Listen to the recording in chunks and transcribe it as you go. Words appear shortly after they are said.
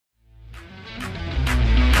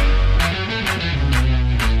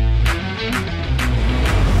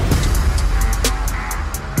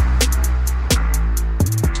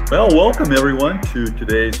Well, welcome everyone to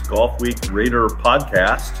today's Golfweek Rater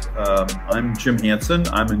podcast. I'm Jim Hansen.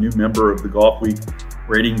 I'm a new member of the Golfweek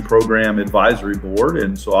Rating Program Advisory Board,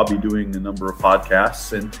 and so I'll be doing a number of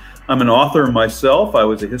podcasts. And I'm an author myself. I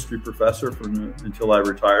was a history professor until I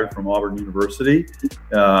retired from Auburn University.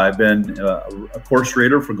 I've been a course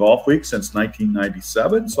rater for Golfweek since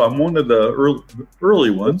 1997, so I'm one of the early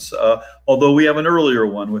ones, although we have an earlier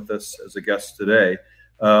one with us as a guest today.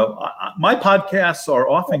 My podcasts are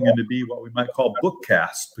often going to be what we might call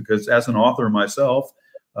bookcasts, because as an author myself,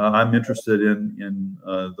 I'm interested in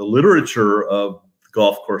the literature of the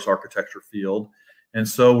golf course architecture field. And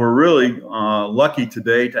so we're really lucky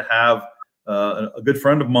today to have a good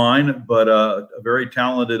friend of mine, but a very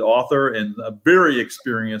talented author and a very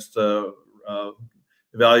experienced evaluator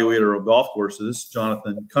of golf courses,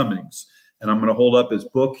 Jonathan Cummings. And I'm going to hold up his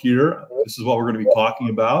book here. This is what we're going to be talking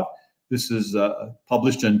about. This is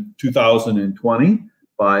published in 2020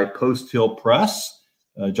 by Post Hill Press.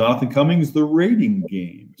 Jonathan Cummings, The Rating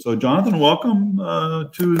Game. So, Jonathan, welcome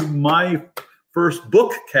to my first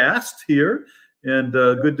book cast here, and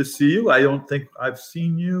good to see you. I don't think I've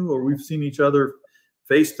seen you or we've seen each other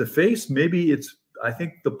face to face. Maybe I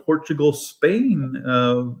think the Portugal-Spain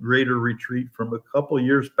Rater retreat from a couple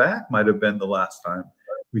years back might have been the last time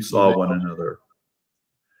we saw one another.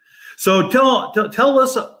 So tell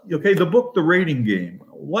us, okay, the book, The Rating Game.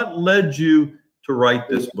 What led you to write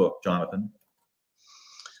this book, Jonathan?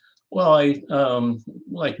 Well, I,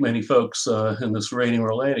 like many folks in this rating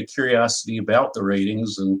world, I had a curiosity about the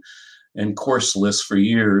ratings and course lists for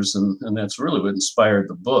years, and that's really what inspired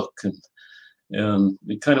the book. And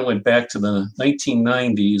it kind of went back to the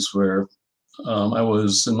 1990s, where I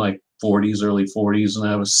was in my 40s, early 40s, and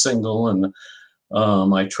I was single, and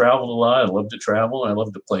I traveled a lot. I loved to travel. I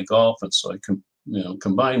loved to play golf, and so I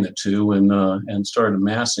combined the two and started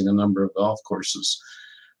amassing a number of golf courses.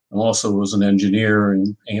 I also was an engineer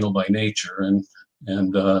and anal by nature,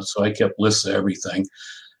 and so I kept lists of everything.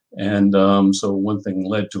 And so one thing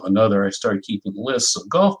led to another. I started keeping lists of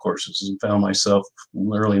golf courses and found myself in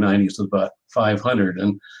the early 90s with about 500.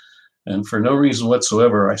 And for no reason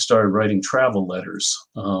whatsoever, I started writing travel letters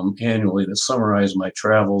annually to summarize my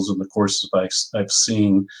travels and the courses I'd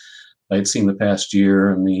seen the past year,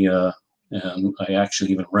 and I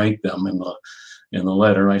actually even ranked them in the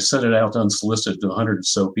letter. And I sent it out unsolicited to 100 or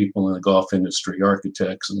so people in the golf industry,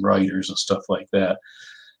 architects and writers and stuff like that.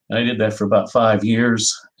 And I did that for about 5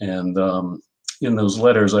 years. And in those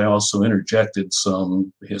letters, I also interjected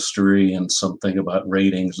some history and something about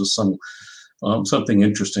ratings or something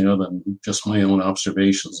interesting other than just my own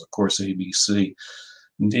observations, of course, ABC.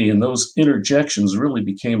 Indeed, and those interjections really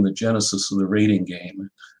became the genesis of the rating game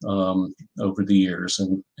over the years.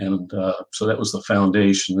 And so that was the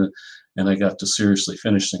foundation, and I got to seriously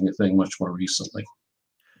finishing the thing much more recently.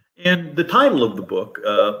 And the title of the book,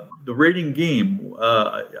 The Rating Game,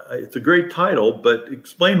 it's a great title, but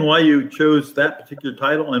explain why you chose that particular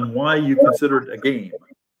title and why you consider it a game.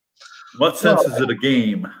 In what sense is it a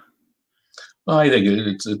game? I think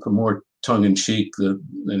it's a more tongue-in-cheek, the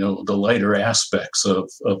lighter aspects of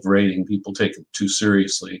rating. People take it too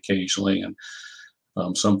seriously occasionally, and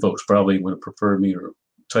some folks probably would have preferred me to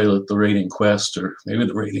title it The Rating Quest or maybe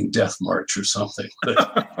The Rating Death March or something.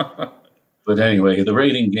 But anyway, the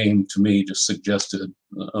rating game to me just suggested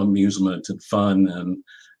amusement and fun,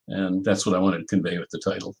 and that's what I wanted to convey with the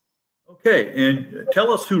title. Okay, and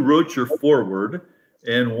tell us who wrote your foreword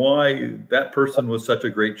and why that person was such a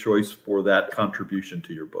great choice for that contribution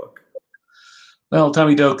to your book. Well,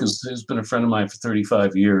 Tommy Doak has been a friend of mine for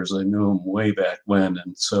 35 years. I knew him way back when.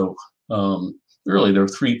 And so really there are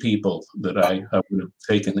three people that I would have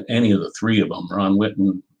taken any of the three of them, Ron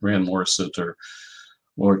Whitten, Rand Morissette,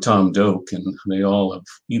 or Tom Doak. And they all have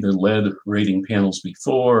either led rating panels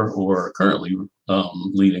before or are currently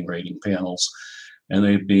leading rating panels. And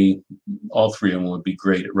all three of them would be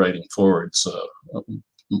great at writing forwards.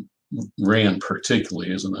 Rand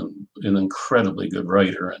particularly is an incredibly good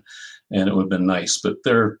writer, and it would have been nice. But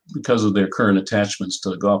because of their current attachments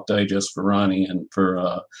to Golf Digest for Ronnie and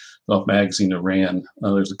for Golf Magazine to Rand,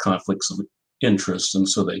 there's a conflict of interest, and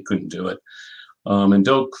so they couldn't do it. And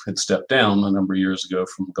Doak had stepped down a number of years ago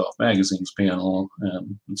from Golf Magazine's panel,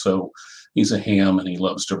 and so he's a ham and he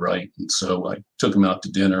loves to write. And so I took him out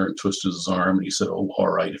to dinner and twisted his arm, and he said, "Oh, all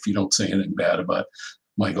right, if you don't say anything bad about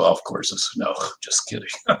my golf courses." No, just kidding.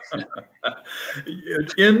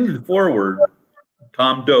 In the foreword,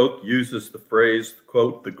 Tom Doak uses the phrase,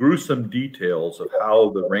 quote, "the gruesome details of how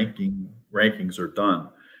the rankings are done."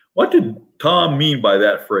 What did Tom mean by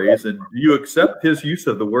that phrase, and do you accept his use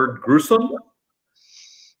of the word gruesome?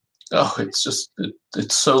 Oh, it's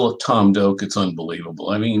so Tom Doak. It's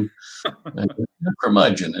unbelievable. I mean, a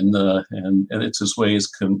curmudgeon, and it's his way of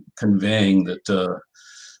conveying that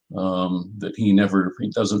that he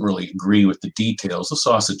doesn't really agree with the details, the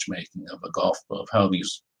sausage making of how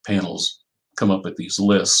these panels come up with these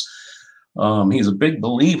lists. He's a big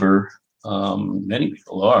believer. Many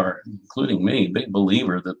people are, including me, big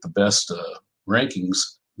believer that the best rankings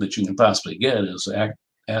that you can possibly get is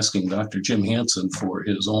asking Dr. Jim Hansen for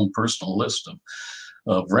his own personal list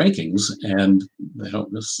of rankings. And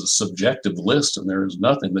this is a subjective list, and there is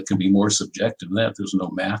nothing that can be more subjective than that. There's no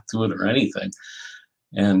math to it or anything.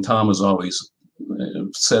 And Tom has always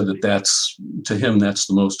said that to him, that's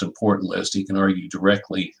the most important list. He can argue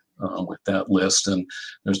directly with that list, and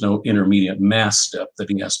there's no intermediate math step that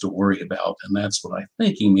he has to worry about. And that's what I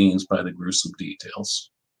think he means by the gruesome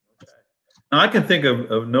details. Now, I can think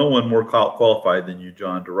of no one more qualified than you,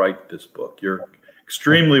 John, to write this book. You're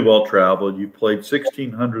extremely well-traveled. You've played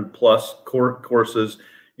 1,600 plus courses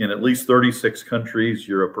in at least 36 countries.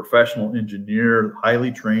 You're a professional engineer,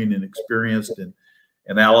 highly trained and experienced in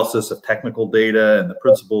analysis of technical data and the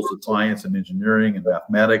principles of science and engineering and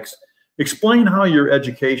mathematics. Explain how your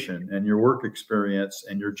education and your work experience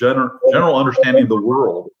and your general understanding of the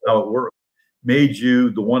world, how it works, made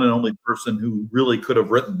you the one and only person who really could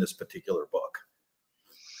have written this particular book.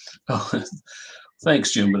 Oh,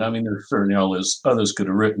 thanks, Jim. But I mean, there certainly others could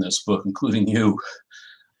have written this book, including you.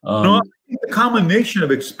 I think the combination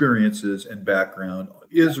of experiences and background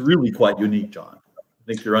is really quite unique, John. I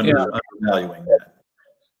think you're undervaluing that.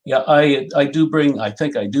 Yeah, I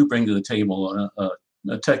think I do bring to the table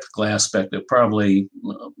a technical aspect that probably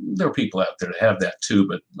there are people out there that have that too,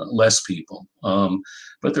 but less people.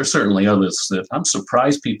 But there's certainly others that I'm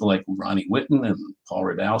surprised people like Ronnie Whitten and Paul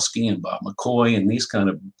Radowski and Bob McCoy and these kind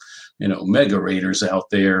of mega raters out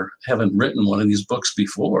there haven't written one of these books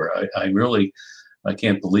before. I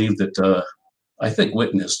can't believe that. I think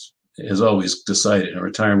Whitten has always decided in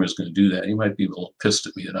retirement is going to do that. He might be a little pissed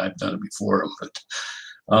at me that I've done it before him, but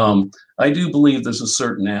I do believe there's a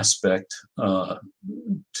certain aspect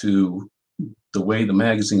to the way the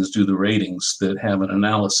magazines do the ratings that have an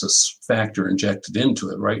analysis factor injected into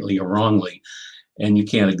it, rightly or wrongly, and you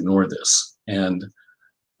can't ignore this. And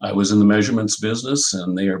I was in the measurements business,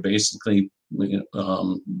 and they are basically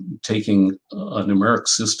taking a numeric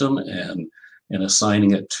system and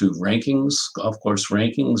assigning it to rankings, golf course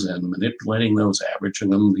rankings, and manipulating those,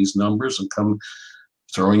 averaging them, these numbers, and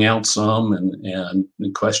throwing out some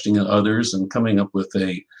and questioning others and coming up with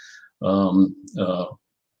an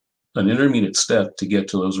intermediate step to get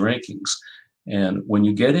to those rankings. And when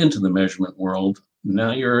you get into the measurement world,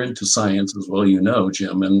 now you're into science as well,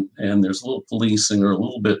 Jim, and there's a little policing or a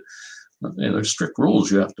little bit, there's strict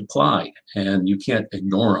rules you have to apply, and you can't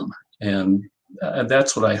ignore them. And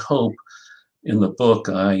that's what I hope in the book.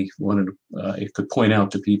 I could point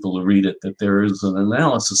out to people who read it that there is an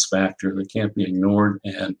analysis factor that can't be ignored.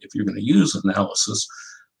 And if you're going to use analysis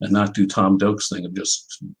and not do Tom Doak's thing of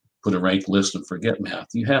just put a ranked list and forget math,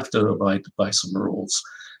 you have to abide by some rules.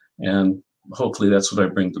 And hopefully that's what I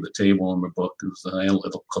bring to the table in the book, is the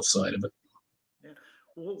analytical side of it.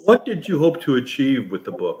 What did you hope to achieve with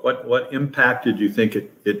the book? What impact did you think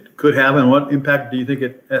it could have, and what impact do you think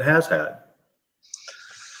it has had?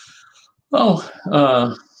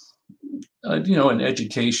 In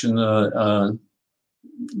education, I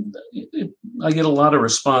get a lot of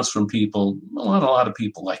response from people. A lot of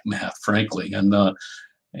people like math, frankly, and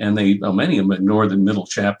many of them ignore the middle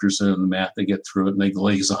chapters in the math. They get through it and they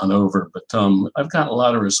glaze on over. But I've got a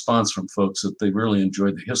lot of response from folks that they really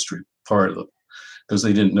enjoyed the history part of it because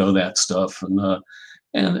they didn't know that stuff, and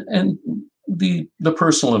the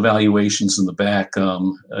personal evaluations in the back,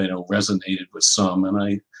 resonated with some, and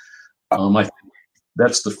I think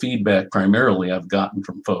that's the feedback primarily I've gotten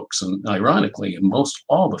from folks. And ironically,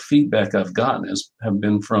 all the feedback I've gotten have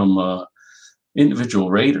been from individual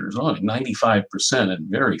raters, 95%, and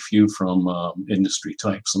very few from industry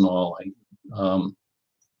types and all.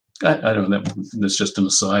 I don't know, that's just an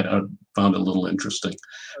aside. I found it a little interesting.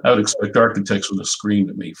 I would expect architects would have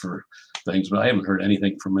screamed at me for things, but I haven't heard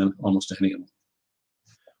anything from almost any of them.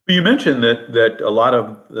 You mentioned that a lot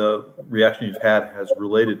of the reaction you've had has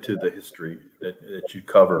related to the history that you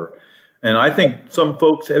cover. And I think some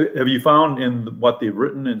folks, have you found in what they've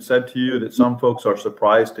written and said to you that some folks are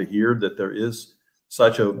surprised to hear that there is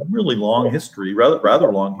such a really long history,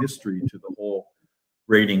 rather long history to the whole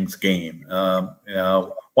ratings game?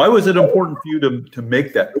 Why was it important for you to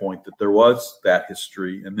make that point, that there was that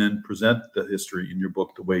history, and then present the history in your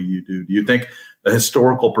book the way you do? Do you think the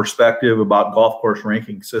historical perspective about golf course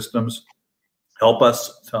ranking systems help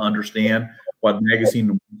us to understand what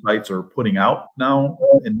magazine sites are putting out now,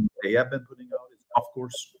 and they have been putting out golf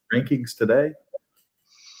course rankings today?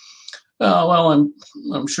 Well,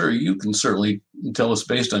 I'm sure you can certainly tell us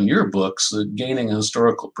based on your books that gaining a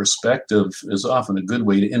historical perspective is often a good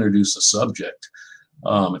way to introduce a subject.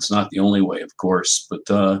 It's not the only way, of course, but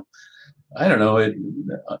I don't know,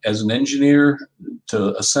 as an engineer,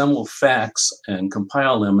 to assemble facts and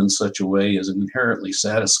compile them in such a way is inherently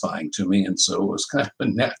satisfying to me. And so it was kind of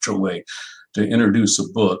a natural way to introduce a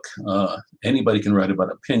book. Anybody can write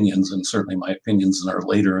about opinions, and certainly my opinions are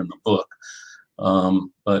later in the book.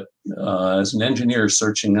 But as an engineer,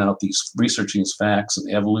 researching these facts and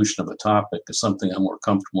the evolution of a topic is something I'm more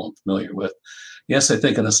comfortable and familiar with. Yes, I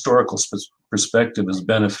think an historical perspective is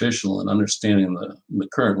beneficial in understanding the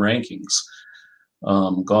current rankings.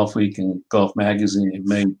 Golfweek and Golf Magazine have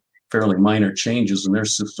made fairly minor changes in their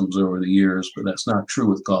systems over the years, but that's not true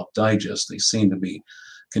with Golf Digest. They seem to be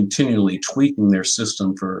continually tweaking their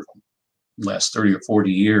system for the last 30 or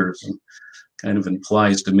 40 years, and kind of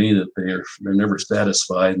implies to me that they're never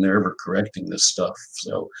satisfied and they're ever correcting this stuff.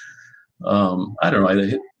 So I don't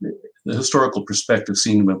know. The historical perspective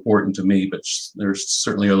seemed important to me, but there's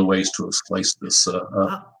certainly other ways to slice this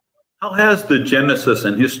up. How has the genesis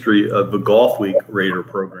and history of the Golfweek Rater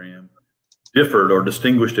program differed or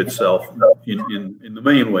distinguished itself in the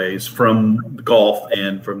main ways from golf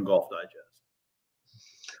and from Golf Digest?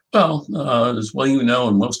 Well, as well you know,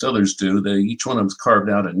 and most others do, each one of them carved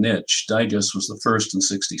out a niche. Digest was the first in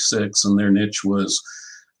 '66, and their niche was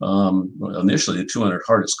initially the 200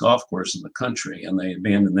 hardest golf courses in the country, and they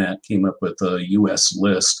abandoned that, came up with a U.S.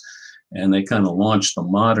 list, and they kind of launched the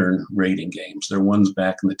modern rating games. There are ones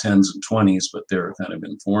back in the 10s and 20s, but they're kind of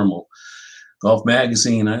informal. Golf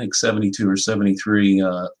Magazine, I think 72 or 73,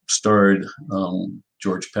 starred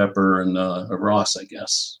George Pepper and Ross, I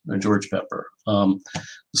guess, or George Pepper,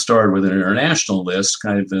 started with an international list,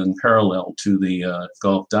 kind of in parallel to the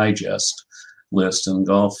Golf Digest list. And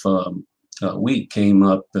Golf Week came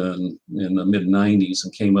up in the mid 90s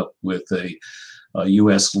and came up with a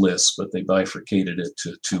U.S. list, but they bifurcated it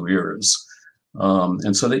to two eras.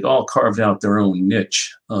 And so they all carved out their own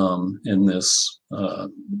niche in this,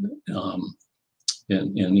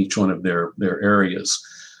 in each one of their areas.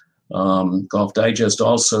 Golf Digest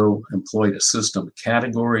also employed a system of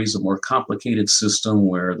categories, a more complicated system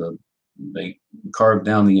where they carved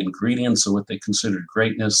down the ingredients of what they considered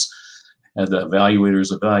greatness, had the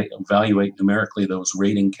evaluators evaluate numerically those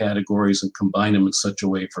rating categories and combine them in such a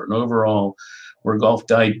way for an overall, where Golf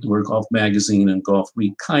Magazine and Golf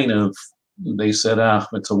Week kind of, they said,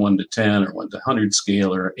 it's a 1 to 10 or 1 to 100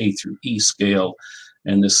 scale or A through E scale.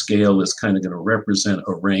 And this scale is kind of going to represent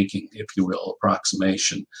a ranking, if you will,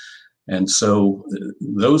 approximation. And so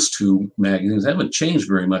those two magazines haven't changed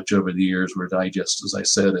very much over the years, where Digest, as I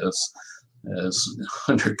said, is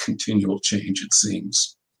under continual change, it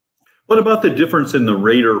seems. What about the difference in the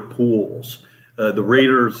rater pools, the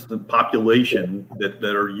raters, the population that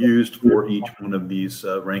are used for each one of these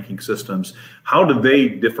ranking systems? How do they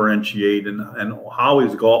differentiate, and how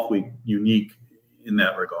is Golfweek unique in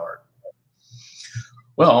that regard?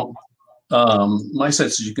 Well, my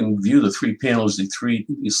sense is you can view the three panels in three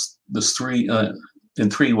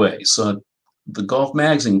ways. The Golf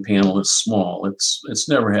Magazine panel is small. It's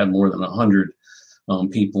never had more than 100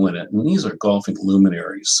 people in it, and these are golfing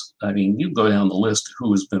luminaries. I mean, you go down the list of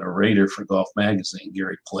who has been a rater for Golf Magazine: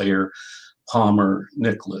 Gary Player, Palmer,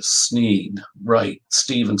 Nicklaus, Snead, Wright,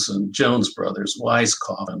 Stevenson, Jones Brothers,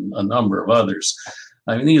 Weiskopf, and a number of others.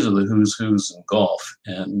 I mean, these are the who's in golf,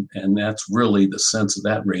 and that's really the sense of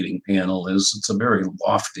that rating panel. Is it's a very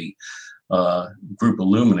lofty group of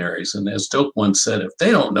luminaries. And as Doak once said, if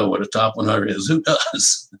they don't know what a top 100 is, who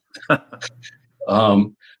does?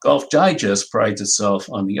 Golf Digest prides itself,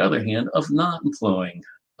 on the other hand, of not employing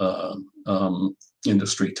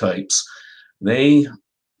industry types.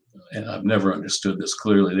 And I've never understood this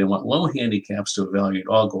clearly, they want low handicaps to evaluate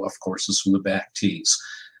all golf courses from the back tees.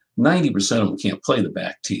 90% of them can't play the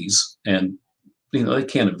back tees, and they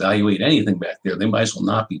can't evaluate anything back there. They might as well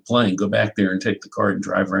not be playing. Go back there and take the cart and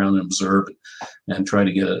drive around and observe and try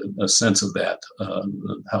to get a sense of that,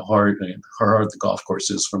 how hard the golf course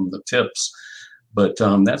is from the tips. But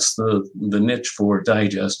that's the niche for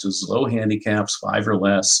Digest, is low handicaps, 5 or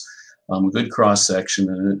less, good cross section,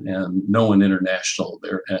 and no one international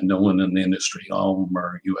there, and no one in the industry. All of them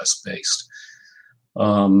are U.S. based.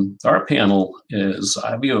 Our panel is,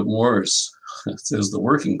 I view it more as the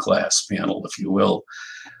working class panel, if you will.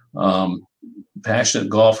 Passionate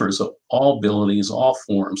golfers of all abilities, all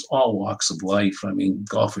forms, all walks of life. I mean,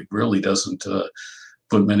 Golfweek really doesn't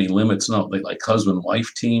put many limits. No, they like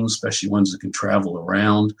husband-wife teams, especially ones that can travel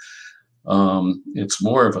around. It's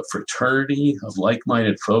more of a fraternity of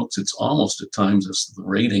like-minded folks. It's almost at times the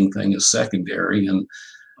rating thing is secondary, and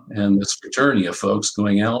this fraternity of folks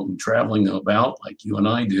going out and traveling about like you and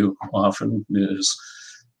I do often is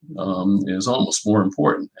almost more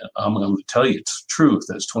important. I'm going to tell you it's truth.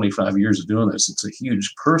 That's 25 years of doing this. It's a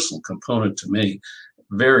huge personal component to me.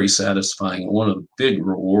 Very satisfying. One of the big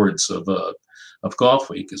rewards of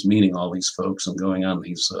Golfweek is meeting all these folks and going on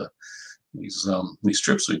these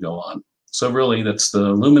trips we go on. So really, that's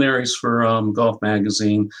the luminaries for Golf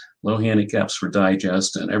Magazine, Low Handicaps for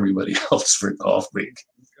Digest, and everybody else for Golfweek.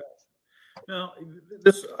 Now,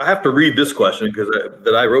 I have to read this question because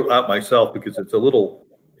I wrote out myself because it's a little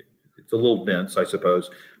dense, I suppose.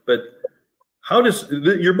 But how does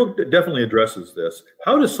your book definitely addresses this?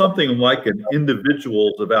 How does something like an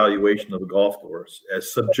individual's evaluation of a golf course,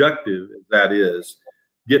 as subjective as that is,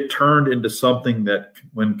 get turned into something that,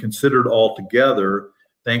 when considered all together,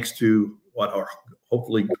 thanks to what are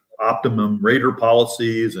hopefully optimum rater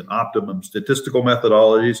policies and optimum statistical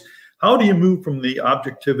methodologies, how do you move from the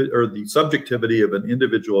objectivity or the subjectivity of an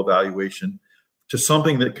individual evaluation to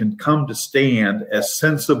something that can come to stand as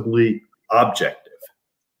sensibly objective?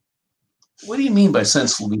 What do you mean by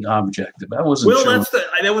sensibly objective? I wasn't sure.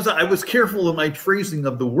 I was careful in my phrasing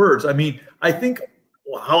of the words. I mean, I think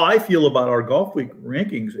how I feel about our Golfweek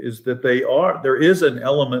rankings is that there is an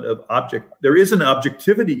element of there is an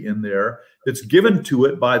objectivity in there that's given to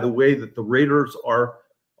it by the way that the raters are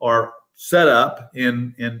set up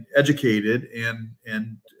and educated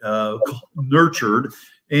and nurtured,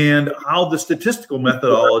 and how the statistical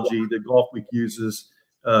methodology that Golfweek uses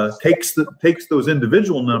takes those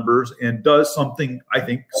individual numbers and does something, I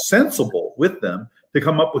think, sensible with them to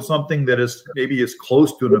come up with something that is maybe as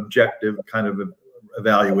close to an objective kind of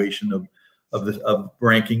evaluation of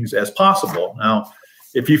rankings as possible. Now,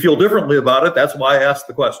 if you feel differently about it, that's why I asked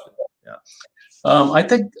the question. Yeah. I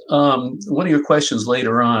think one of your questions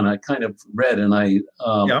later on, I kind of read, and I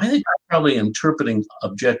think I'm probably interpreting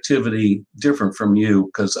objectivity different from you,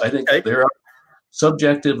 because I think there are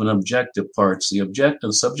subjective and objective parts.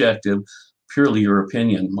 The subjective, purely your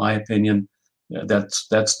opinion, my opinion, that's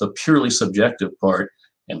the purely subjective part.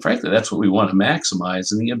 And frankly, that's what we want to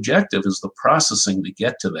maximize. And the objective is the processing to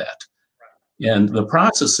get to that. And the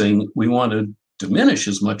processing, we want to diminish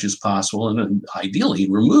as much as possible and ideally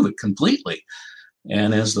remove it completely.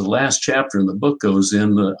 And as the last chapter in the book goes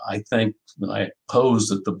in, I think I pose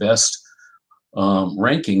that the best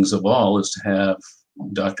rankings of all is to have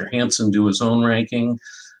Dr. Hansen do his own ranking,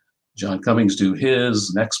 John Cummings do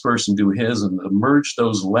his, next person do his, and merge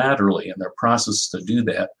those laterally in their process to do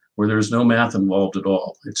that, where there's no math involved at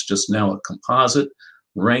all. It's just now a composite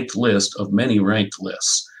ranked list of many ranked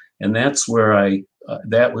lists. And that's where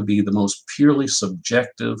that would be the most purely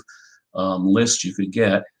subjective list you could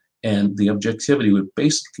get. And the objectivity would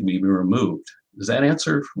basically be removed. Does that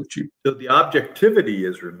answer what you? So the objectivity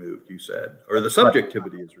is removed, you said, or the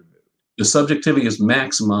subjectivity is removed. The subjectivity is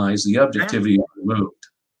maximized. The objectivity is removed.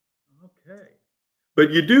 Okay.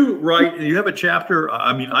 But you do write, you have a chapter.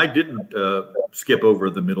 I mean, I didn't skip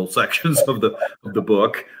over the middle sections of the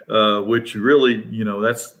book, which really,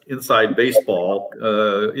 that's inside baseball,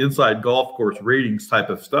 inside golf course ratings type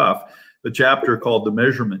of stuff. The chapter called The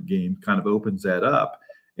Measurement Game kind of opens that up.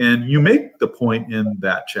 And you make the point in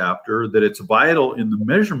that chapter that it's vital in the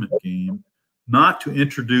measurement game not to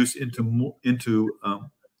introduce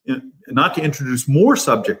more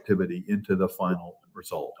subjectivity into the final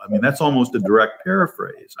result. I mean, that's almost a direct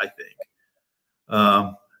paraphrase, I think.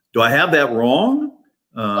 Do I have that wrong?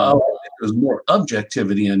 There's more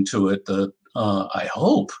objectivity into it. I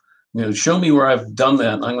hope. Show me where I've done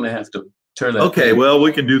that. I'm going to have to tear that. Okay, well,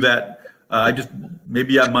 we can do that.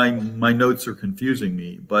 My notes are confusing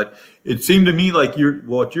me, but it seemed to me like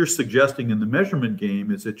what you're suggesting in the measurement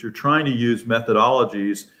game is that you're trying to use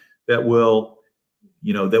methodologies that will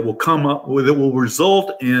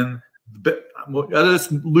result in.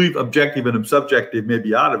 Let's leave objective and subjective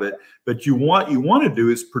maybe out of it, but you want to do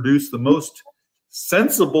is produce the most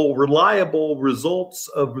sensible, reliable results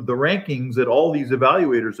of the rankings that all these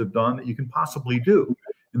evaluators have done that you can possibly do.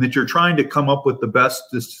 And that you're trying to come up with the best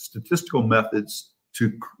statistical methods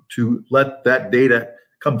to let that data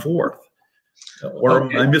come forth. Or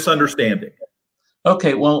am I misunderstanding?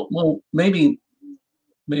 Okay, well, maybe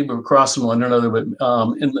we're crossing one another, but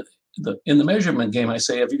in the measurement game, I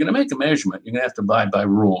say if you're going to make a measurement, you're going to have to abide by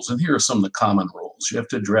rules. And here are some of the common rules. You have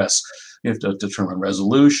to determine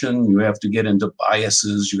resolution. You have to get into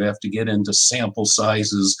biases. You have to get into sample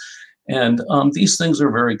sizes. And these things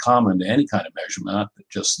are very common to any kind of measurement, not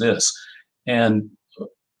just this. And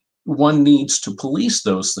one needs to police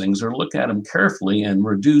those things or look at them carefully and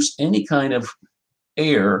reduce any kind of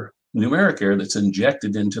error, numeric error that's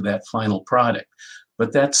injected into that final product.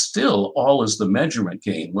 But that still all is the measurement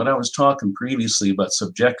game. When I was talking previously about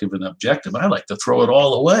subjective and objective, I like to throw it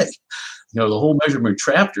all away. The whole measurement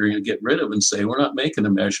chapter you get rid of and say, we're not making a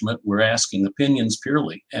measurement, we're asking opinions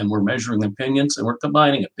purely, and we're measuring opinions and we're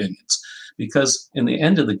combining opinions. Because in the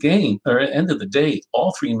end of the game, or end of the day,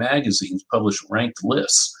 all three magazines publish ranked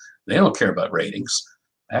lists. They don't care about ratings.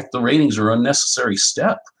 In fact, the ratings are an unnecessary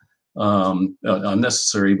step,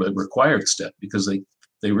 unnecessary but required step, because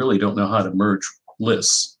they really don't know how to merge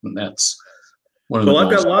lists, and that's one of the goals.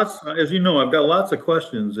 I've got lots, as you know, I've got lots of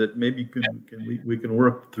questions that maybe we can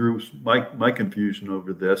work through my confusion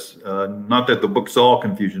over this. Not that the book's all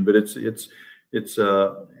confusion, but it's there's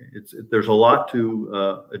a lot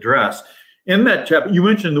to address. In that chapter, you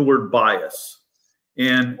mentioned the word bias,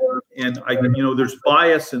 and there's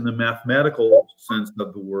bias in the mathematical sense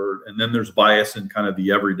of the word, and then there's bias in kind of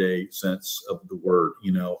the everyday sense of the word.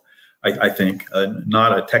 I think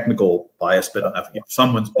not a technical bias, but if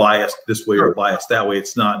someone's biased this way or biased that way,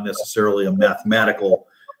 it's not necessarily a mathematical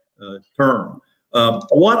term.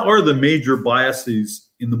 What are the major biases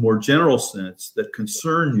in the more general sense that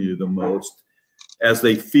concern you the most as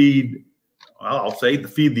they feed, I'll say,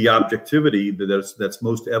 feed the objectivity that's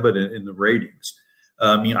most evident in the ratings?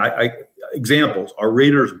 Examples, are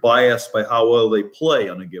raters biased by how well they play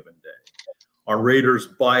on a given day? Are raters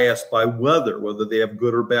biased by whether they have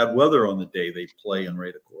good or bad weather on the day they play and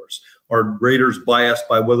rate a course? Are raters biased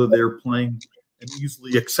by whether they're playing an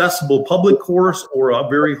easily accessible public course or a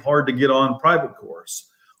very hard to get on private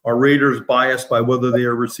course? Are raters biased by whether they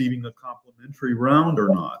are receiving a complimentary round or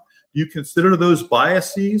not? Do you consider those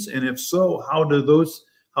biases? And if so, how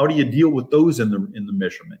do you deal with those in the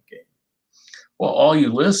measurement game? Well, all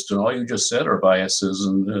you list and all you just said are biases,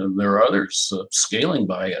 and there are others. Scaling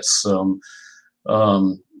bias.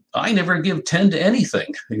 I never give 10 to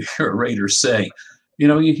anything, your raters say.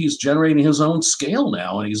 He's generating his own scale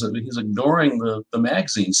now, and he's ignoring the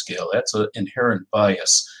magazine scale. That's an inherent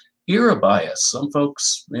bias. Era bias. Some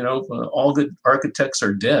folks, all good architects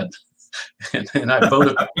are dead, and I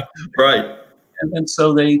voted right. And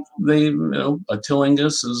so they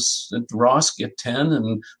Tillingus and Ross get 10,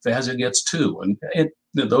 and Fazio gets 2, and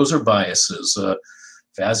those are biases.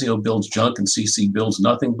 Fazio builds junk and CC builds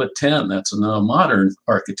nothing but 10. That's a modern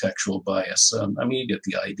architectural bias. You get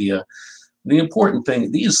the idea. The important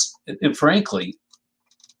thing, frankly,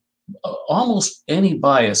 almost any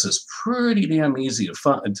bias is pretty damn easy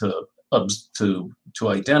to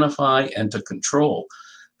identify and to control.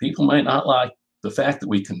 People might not like the fact that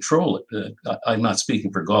we control it. I'm not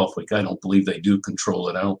speaking for Golfweek. I don't believe they do control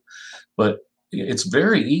it. But it's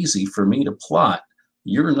very easy for me to plot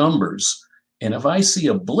your numbers. And if I see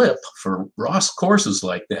a blip for Ross courses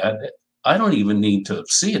like that, I don't even need to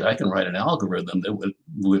see it. I can write an algorithm that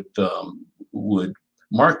would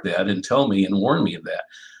mark that and tell me and warn me of that.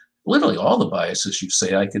 Literally all the biases you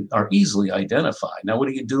say are easily identified. Now, what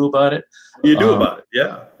do you do about it? You do about it,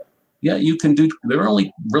 yeah. Yeah, you can do. There are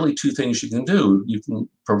only really two things you can do. You can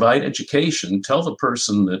provide education, tell the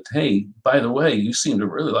person that, hey, by the way, you seem to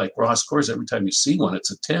really like Ross course. Every time you see one, it's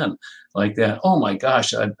a 10 like that. Oh my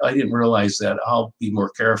gosh, I didn't realize that. I'll be more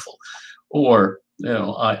careful. Or,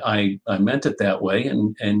 I meant it that way,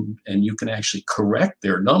 and you can actually correct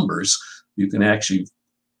their numbers. You can actually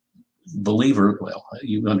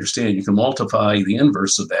you understand, you can multiply the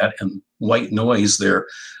inverse of that and white noise the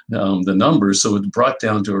numbers so it's brought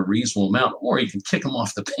down to a reasonable amount, or you can kick them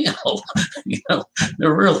off the panel.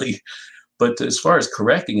 They're really, but as far as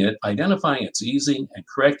correcting it, identifying it's easy, and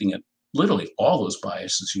correcting it, literally all those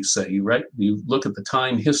biases you say, you look at the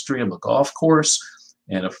time history of a golf course,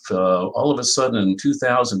 and if all of a sudden in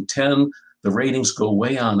 2010 the ratings go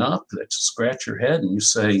way on up, that scratch your head and you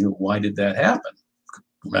say, why did that happen?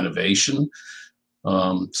 Renovation.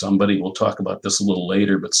 Somebody, we'll talk about this a little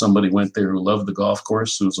later, but somebody went there who loved the golf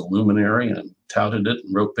course, who was a luminary and touted it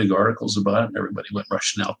and wrote big articles about it, and everybody went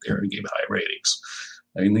rushing out there and gave high ratings.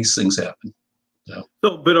 These things happen.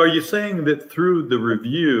 But are you saying that through the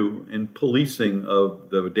review and policing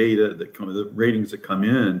of the data the ratings that come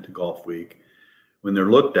in to Golfweek, when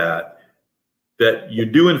they're looked at, that you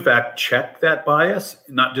do in fact check that bias,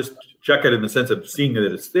 not just check it in the sense of seeing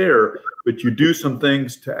that it's there, but you do some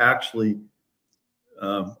things to actually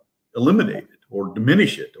eliminate it or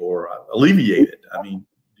diminish it or alleviate it? Do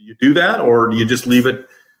you do that, or do you just leave it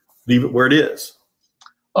where it is?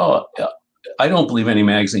 Oh, I don't believe any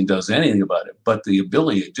magazine does anything about it, but the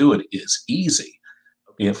ability to do it is easy.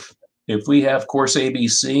 If if we have course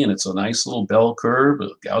ABC and it's a nice little bell curve, a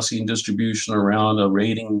Gaussian distribution around a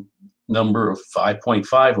rating number of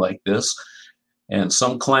 5.5 like this, and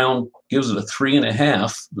some clown gives it a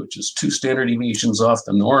 3.5, which is 2 standard deviations off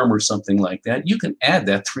the norm or something like that, you can add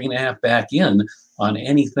that 3.5 back in on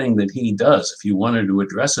anything that he does if you wanted to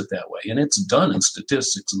address it that way. And it's done in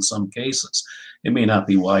statistics in some cases. It may not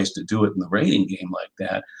be wise to do it in the rating game like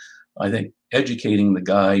that. I think educating the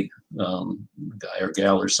guy or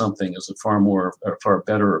gal or something is a far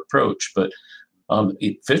better approach. But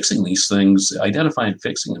fixing these things, identifying and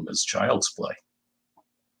fixing them is child's play.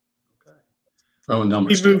 We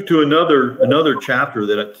move to another chapter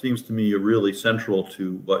that seems to me really central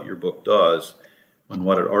to what your book does and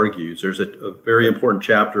what it argues. There's a very important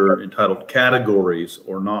chapter entitled Categories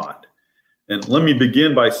or Not. And let me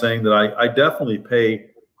begin by saying that I definitely pay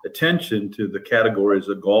attention to the categories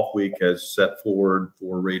that Golfweek has set forward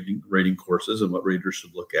for rating courses and what raters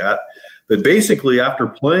should look at. But basically, after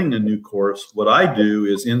playing a new course, what I do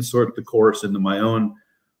is insert the course into my own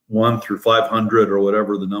 1 through 500 or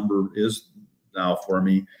whatever the number is now for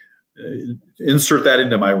me, insert that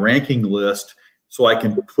into my ranking list so I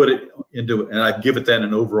can put it into, and I give it then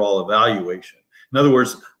an overall evaluation. In other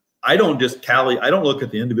words, I don't just I don't look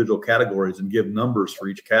at the individual categories and give numbers for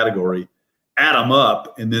each category, add them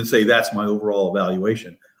up, and then say that's my overall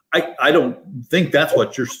evaluation. I don't think that's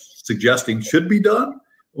what you're suggesting should be done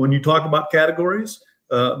when you talk about categories.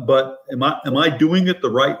 But am I doing it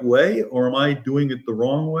the right way, or am I doing it the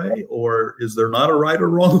wrong way, or is there not a right or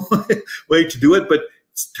wrong way to do it? But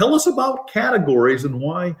tell us about categories and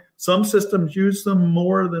why some systems use them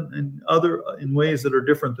more than in ways that are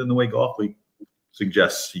different than the way Golfweek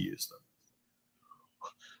suggests to use them.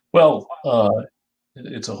 Well,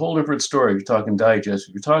 it's a whole different story. You're talking digest.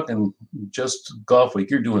 If you're talking just Golfweek,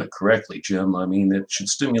 you're doing it correctly, Jim. I mean, it should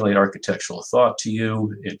stimulate architectural thought to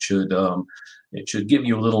you. It should give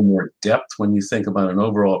you a little more depth when you think about an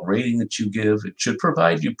overall rating that you give. It should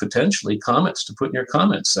provide you potentially comments to put in your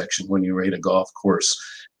comments section when you rate a golf course.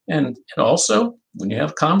 And also, when you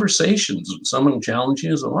have conversations with someone challenging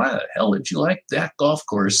you, why the hell did you like that golf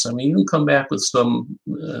course? I mean, you can come back with some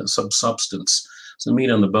substance, some meat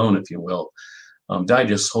on the bone, if you will.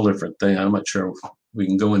 Digest is a whole different thing. I'm not sure if we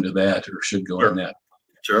can go into that or should go in that.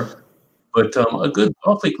 Sure. But a good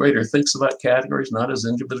Golfweek rater thinks about categories not as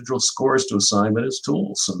individual scores to assign, but as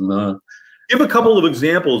tools. And give a couple of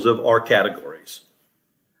examples of our categories.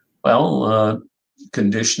 Well,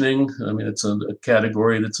 conditioning. I mean, it's a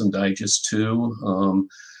category that's in Digest 2.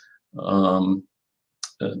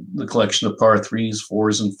 The collection of par 3s,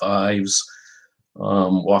 4s, and 5s.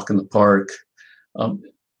 Walk in the park.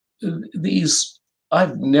 These,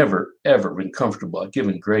 I've never, ever been comfortable at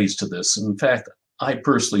giving grades to this. And in fact, I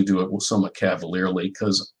personally do it somewhat cavalierly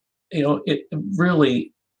because, it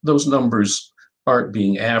really, those numbers aren't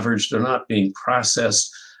being averaged. They're not being processed.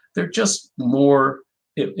 They're just more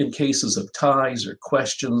in cases of ties or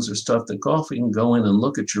questions or stuff that Golfweek can go in and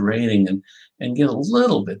look at your rating and get a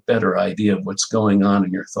little bit better idea of what's going on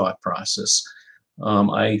in your thought process.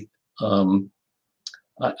 Some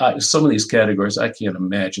of these categories, I can't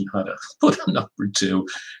imagine how to put a number to.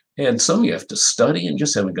 And some you have to study and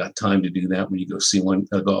just haven't got time to do that when you go see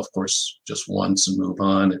a golf course just once and move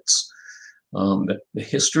on. It's the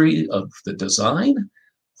history of the design.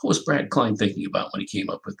 What was Brad Klein thinking about when he came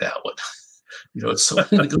up with that one? It's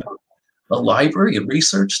something to go to a library and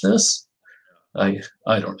research this. I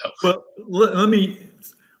don't know. Well,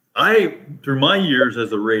 through my years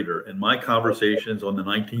as a rater and my conversations on the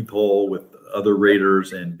 19th hole with other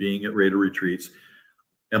raters and being at rater retreats,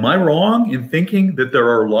 am I wrong in thinking that there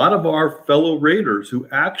are a lot of our fellow raters who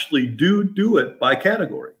actually do it by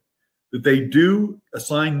category, that they do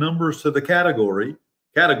assign numbers to the categories,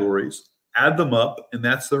 add them up, and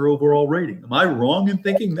that's their overall rating? Am I wrong in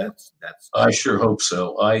thinking that's? I sure hope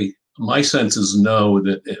so. My sense is no,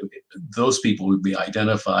 that those people would be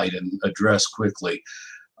identified and addressed quickly.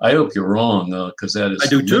 I hope you're wrong, because that is. I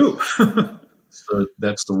do too. So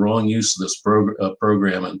that's the wrong use of this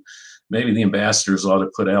program, and maybe the ambassadors ought to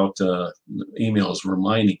put out emails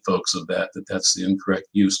reminding folks of that's the incorrect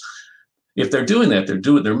use. If they're doing that,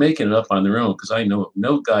 they're making it up on their own, because I know of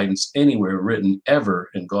no guidance anywhere written ever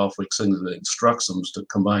in Golfweek that instructs them to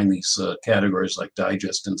combine these categories like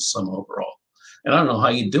digest into some overall. And I don't know how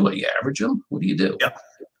you do it. You average them? What do you do? Yeah,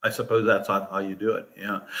 I suppose that's how you do it.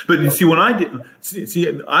 Yeah, but you see, when I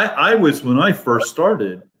first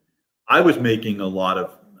started, I was making a lot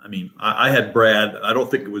of. I mean, I had Brad. I don't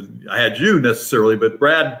think I had you necessarily, but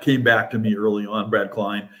Brad came back to me early on, Brad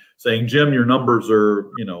Klein, saying, "Jim, your numbers are,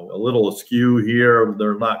 a little askew here.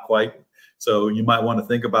 They're not quite So you might want to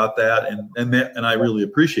think about that. And I really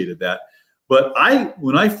appreciated that. But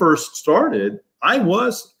when I first started, I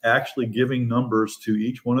was actually giving numbers to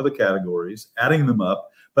each one of the categories, adding them up.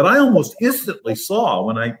 But I almost instantly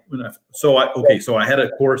saw so I had a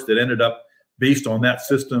course that ended up based on that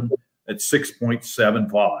system at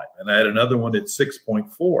 6.75, and I had another one at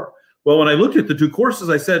 6.4. Well, when I looked at the two courses,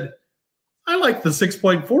 I said, I like the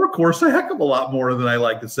 6.4 course a heck of a lot more than I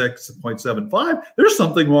like the 6.75. There's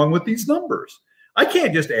something wrong with these numbers. I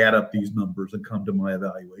can't just add up these numbers and come to my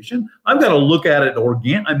evaluation. I've got to look at it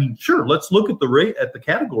sure, let's look at the rate at the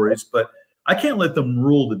categories, but I can't let them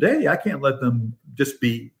rule the day. I can't let them just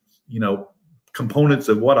be, components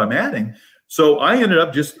of what I'm adding. So I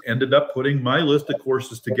ended up putting my list of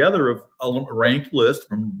courses together of a ranked list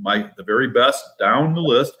from the very best down the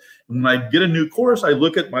list. And when I get a new course, I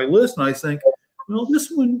look at my list and I think, well,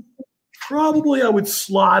 this one probably I would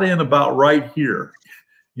slot in about right here,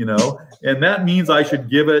 and that means I should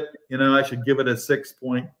give it a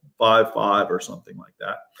 6.55 or something like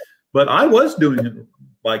that. But I was doing it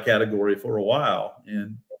by category for a while.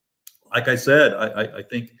 And like I said, I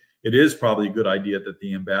think it is probably a good idea that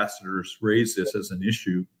the ambassadors raise this as an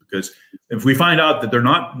issue, because if we find out that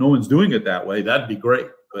no one's doing it that way, that'd be great.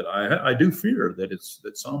 But I do fear that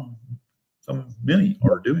many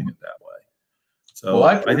are doing it that way. So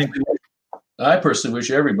I personally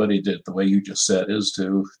wish everybody did the way you just said, is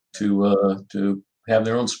to have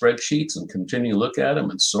their own spreadsheets and continue to look at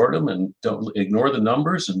them and sort them and don't ignore the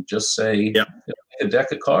numbers and just say, a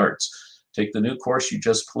deck of cards. Take the new course you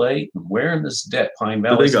just played, and where in this deck, Pine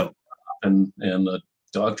Valley, and the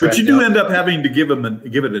dog track. But you do end up having to give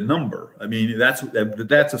it a number. I mean, that's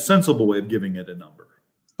a sensible way of giving it a number.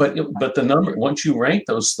 But the number, once you rank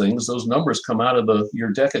those things, those numbers come out of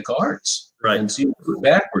your deck of cards, right? And so you go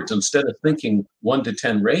backwards instead of thinking 1 to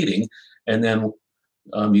 10 rating, and then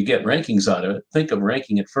you get rankings out of it. Think of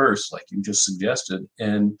ranking it first, like you just suggested,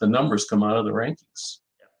 and the numbers come out of the rankings.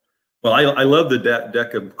 Well, I love the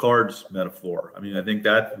deck of cards metaphor. I mean, I think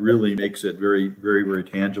that really makes it very, very, very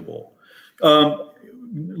tangible.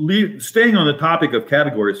 Staying on the topic of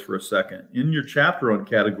categories for a second, in your chapter on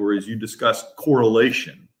categories, you discuss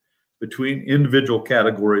correlation between individual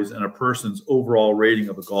categories and a person's overall rating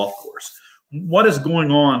of a golf course. What is going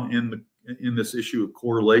on in this issue of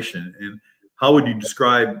correlation, and how would you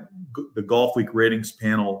describe the Golfweek ratings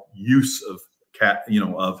panel use of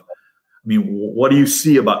what do you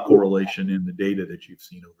see about correlation in the data that you've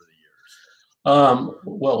seen over the years?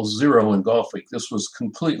 Well, zero in Golfweek. This was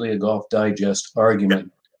completely a Golf Digest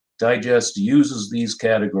argument. Digest uses these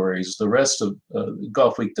categories. The rest of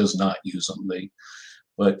Golfweek does not use them.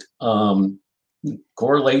 But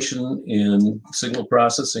correlation in signal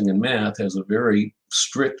processing and math has a very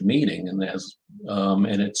strict meaning, and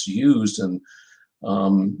it's used and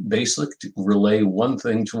basically to relay one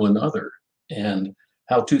thing to another. And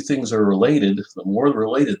how two things are related, the more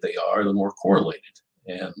related they are, the more correlated.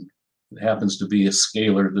 And it happens to be a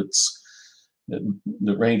scalar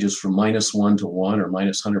that ranges from -1 to 1 or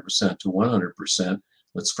 -100% to 100%.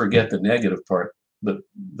 Let's forget the negative part. The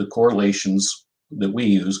correlations that we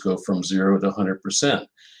use go from 0 to 100%.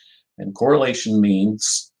 And correlation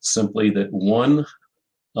means simply that one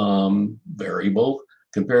variable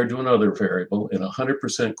compared to another variable in a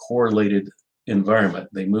 100% correlated environment,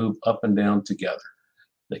 they move up and down together.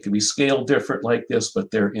 They can be scaled different like this, but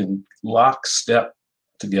they're in lockstep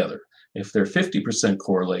together. If they're 50%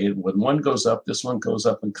 correlated, when one goes up, this one goes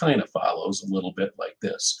up and kind of follows a little bit like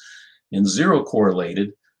this. In 0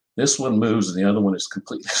 correlated, this one moves and the other one is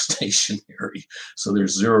completely stationary. So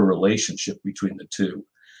there's 0 relationship between the two.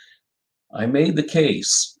 I made the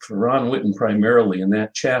case for Ron Whitten primarily in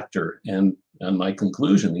that chapter, and my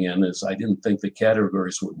conclusion in the end is I didn't think the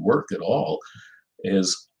categories would work at all.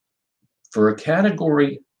 Is for a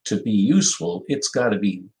category to be useful, it's got to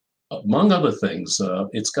be, among other things,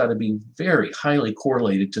 it's got to be very highly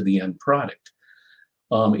correlated to the end product.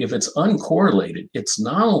 If it's uncorrelated, it's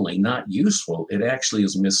not only not useful, it actually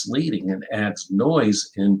is misleading and adds noise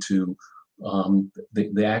into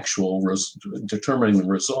the actual determining the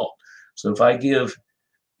result. So if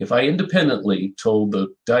I independently told the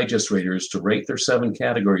digest raters to rate their 7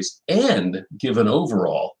 categories and give an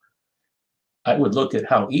overall, I would look at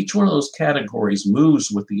how each one of those categories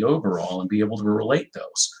moves with the overall and be able to relate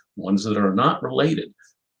those. Ones that are not related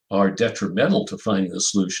are detrimental to finding the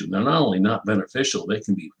solution. They're not only not beneficial, they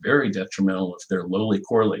can be very detrimental if they're lowly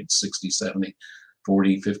correlated, 60, 70,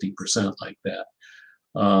 40, 50% like that.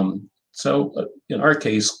 So in our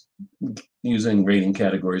case, using rating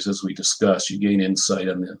categories, as we discussed, you gain insight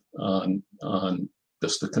on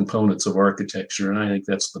just the components of architecture, and I think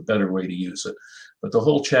that's the better way to use it. But the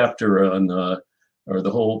whole chapter on, or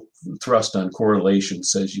the whole thrust on correlation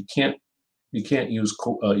says you can't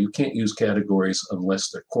use categories unless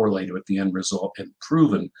they're correlated with the end result and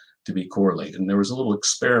proven to be correlated. And there was a little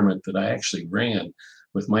experiment that I actually ran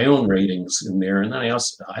with my own ratings in there, and then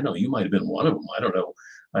I know you might have been one of them. I don't know.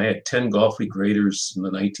 I had 10 Golfweek Raters in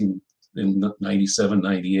 97,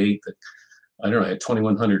 98 that, I don't know, I had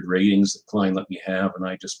 2,100 ratings that Klein let me have, and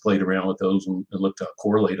I just played around with those and looked how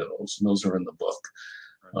correlated those, and those are in the book.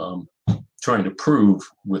 Trying to prove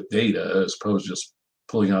with data as opposed to just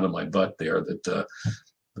pulling out of my butt there that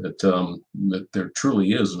there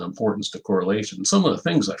truly is an importance to correlation. Some of the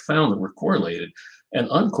things I found that were correlated and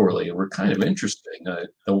uncorrelated were kind of interesting.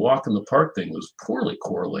 The walk in the park thing was poorly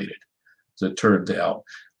correlated, as it turned out.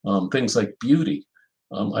 Things like beauty.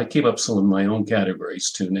 I came up with some of my own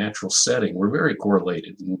categories to natural setting were very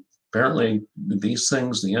correlated. And apparently these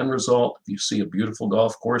things, the end result, if you see a beautiful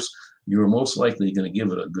golf course, you're most likely going to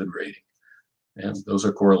give it a good rating. And those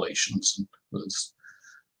are correlations.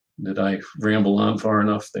 Did I ramble on far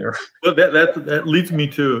enough there? Well, that leads me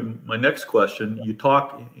to my next question. You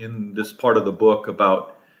talk in this part of the book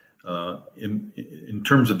about, in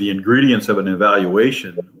terms of the ingredients of an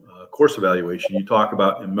evaluation, course evaluation, you talk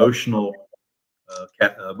about emotional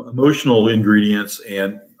ingredients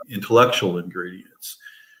and intellectual ingredients.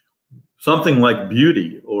 Something like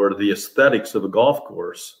beauty or the aesthetics of a golf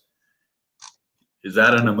course, is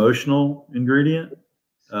that an emotional ingredient?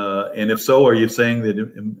 And if so, are you saying that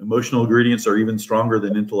emotional ingredients are even stronger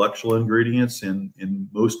than intellectual ingredients in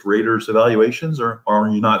most raters' evaluations, or are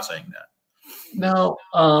you not saying that? No,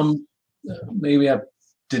 maybe I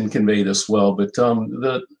didn't convey this well, but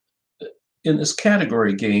in this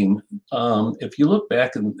category game, if you look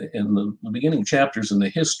back in the beginning chapters in the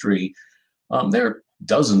history, there are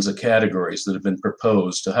dozens of categories that have been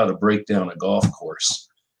proposed to how to break down a golf course.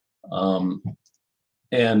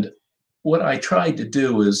 And what I tried to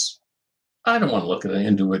do is, I don't want to look at an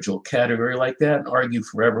individual category like that and argue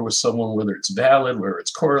forever with someone whether it's valid, whether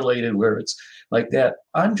it's correlated, whether it's like that.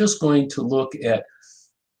 I'm just going to look at,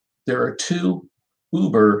 there are two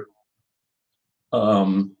uber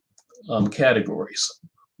categories.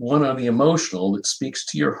 One are the emotional that speaks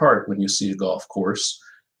to your heart when you see a golf course,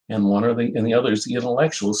 and the other is the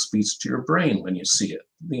intellectual, speaks to your brain when you see it.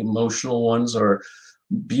 The emotional ones are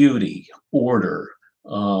beauty, order,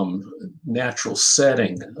 natural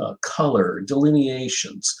setting, color,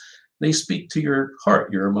 delineations. They speak to your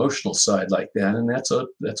heart, your emotional side like that, and that's a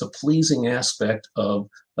pleasing aspect of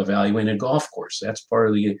evaluating a golf course. That's part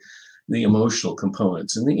of the emotional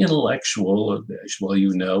components. And the intellectual, as well you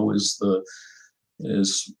know, is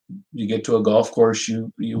you get to a golf course,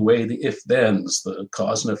 you weigh the if-thens, the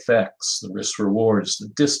cause and effects, the risk rewards, the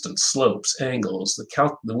distance, slopes, angles,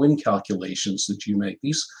 the wind calculations that you make.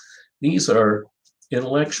 These are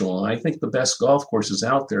intellectual. And I think the best golf courses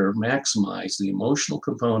out there maximize the emotional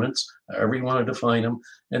components, however you want to define them,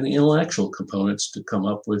 and the intellectual components to come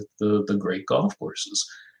up with the great golf courses.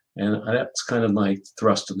 And that's kind of my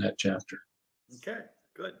thrust in that chapter. Okay,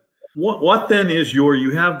 good. What then is you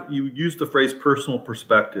used the phrase personal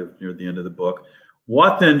perspective near the end of the book.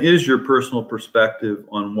 What then is your personal perspective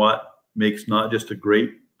on what makes not just a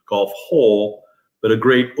great golf hole, but a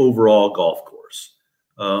great overall golf course?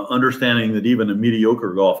 Understanding that even a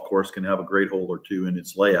mediocre golf course can have a great hole or two in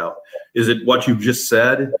its layout. Is it what you've just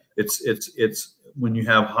said? It's when you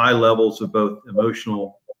have high levels of both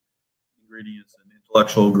emotional ingredients and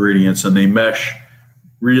intellectual ingredients, and they mesh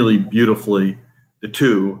really beautifully, the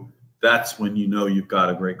two, that's when you know you've got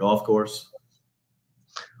a great golf course.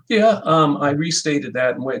 Yeah, I restated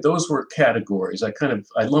that in a way. Those were categories. I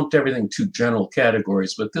lumped everything to general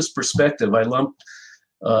categories, but this perspective I lumped,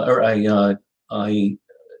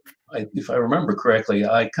 if I remember correctly,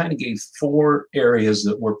 I kind of gave 4 areas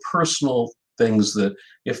that were personal things that,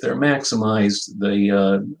 if they're maximized,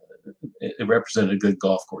 it represented a good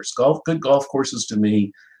golf course. Good golf courses to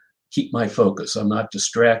me keep my focus. I'm not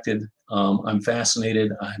distracted. I'm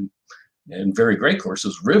fascinated. And very great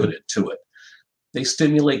courses riveted to it. They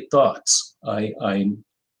stimulate thoughts. I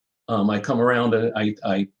come around,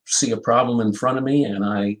 I see a problem in front of me, and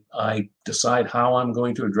I decide how I'm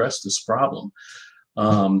going to address this problem.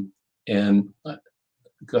 And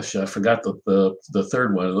gosh, I forgot the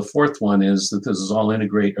third one. The fourth one is that this is all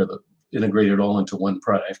integrated all into one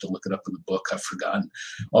product. I have to look it up in the book. I've forgotten.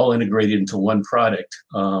 All integrated into one product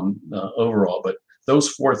overall. But those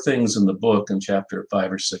 4 things in the book in chapter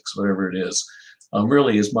 5 or 6, whatever it is,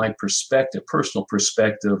 really is my perspective, personal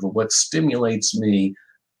perspective of what stimulates me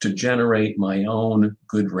to generate my own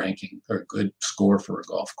good ranking or good score for a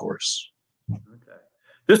golf course. Okay.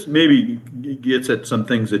 This maybe gets at some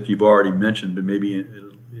things that you've already mentioned, but maybe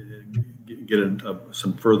get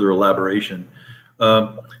some further elaboration.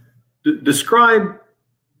 Describe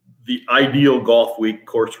the ideal golf week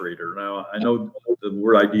course rater. Now, I know the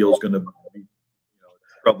word ideal is going to be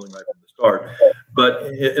troubling right from the start, but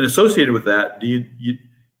and associated with that, do you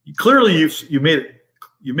clearly you made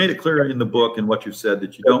it clear in the book and what you said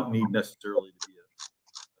that you don't need necessarily to be a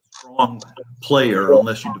strong player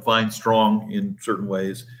unless you define strong in certain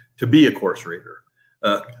ways to be a course rater.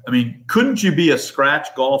 I mean, couldn't you be a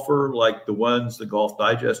scratch golfer like the ones the Golf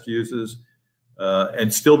Digest uses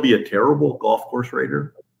and still be a terrible golf course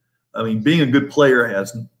rater? I mean, being a good player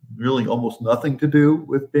has really almost nothing to do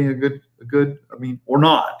with being a good. I mean, or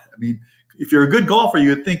not. I mean, if you're a good golfer, you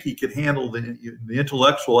would think you could handle the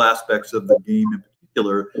intellectual aspects of the game in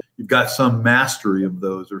particular. You've got some mastery of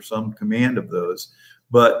those or some command of those.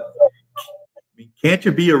 But I mean, can't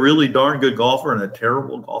you be a really darn good golfer and a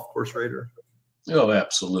terrible golf course rater? Oh,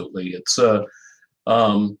 absolutely. It's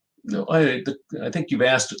no, I think you've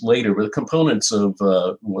asked it later, but the components of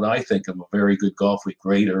what I think of a very good golf week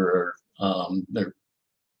rater are they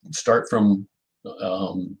start from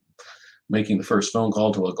making the first phone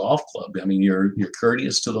call to a golf club. I mean, you're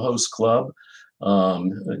courteous to the host club.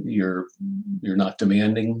 You're not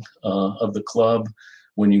demanding of the club.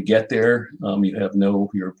 When you get there,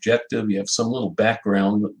 you're objective. You have some little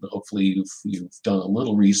background. Hopefully, you've done a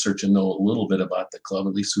little research and know a little bit about the club,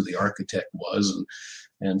 at least who the architect was,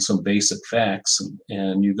 and some basic facts.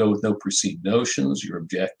 And you go with no preceded notions. You're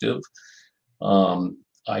objective.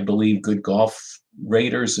 I believe good golf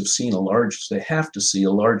raters have they have to see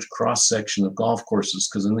a large cross section of golf courses,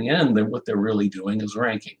 because in the end, what they're really doing is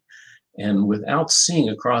ranking. And without seeing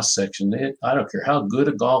a cross section, I don't care how good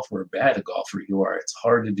a golfer or bad a golfer you are, it's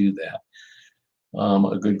hard to do that.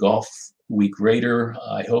 A good golf week rater,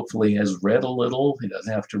 hopefully has read a little. He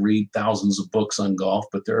doesn't have to read thousands of books on golf,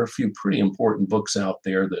 but there are a few pretty important books out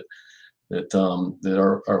there that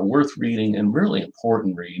are worth reading, and really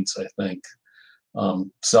important reads, I think.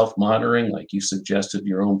 Self-monitoring, like you suggested,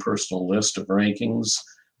 your own personal list of rankings.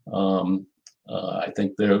 I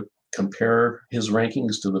think they're compare his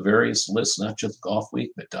rankings to the various lists, not just Golf Week,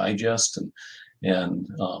 but Digest and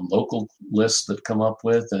local lists that come up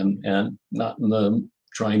with, and not in the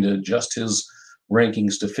trying to adjust his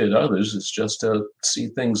rankings to fit others. It's just to see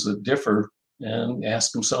things that differ and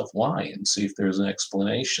ask himself why and see if there's an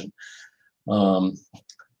explanation. And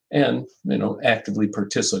actively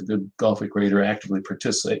participate. A good Golf Week rater actively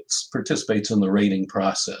participates in the rating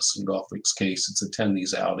process. In Golf Week's case, it's attend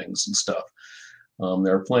these outings and stuff.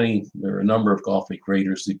 There are a number of Golf Week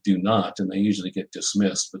raters that do not, and they usually get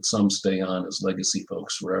dismissed, but some stay on as legacy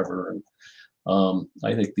folks forever. And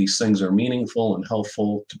I think these things are meaningful and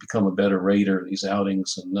helpful to become a better rater in these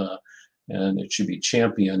outings, and it should be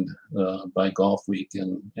championed by Golf Week.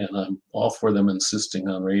 And I'm all for them insisting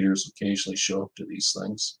on raters occasionally show up to these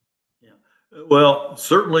things. Yeah. Well,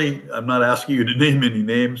 certainly, I'm not asking you to name any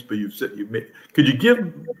names, but could you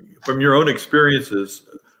give, from your own experiences,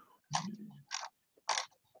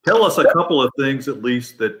 tell us a couple of things, at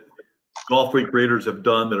least, that Golf Week raters have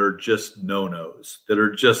done that are just no-nos, that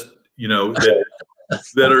are just,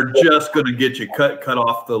 that are just going to get you cut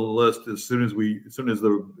off the list as soon as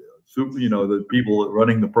the people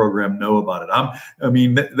running the program know about it.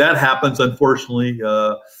 That happens, unfortunately.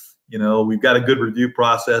 We've got a good review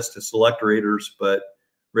process to select raters, but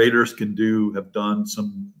raters have done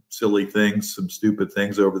some silly things, some stupid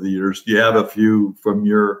things over the years. Do you have a few from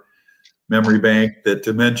your memory bank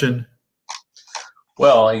to mention?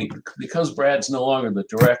 Well, because Brad's no longer the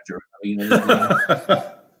director, he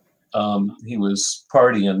was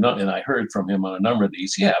partying, and I heard from him on a number of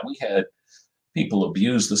these. Yeah, we had people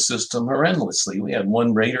abuse the system horrendously. We had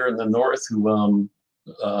one rater in the north who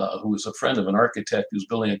was a friend of an architect who's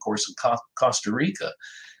building a course in Costa Rica,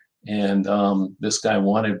 and this guy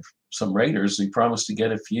wanted some raters. He promised to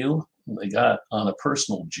get a few. They got on a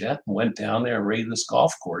personal jet and went down there and raided this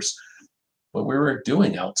golf course. What we were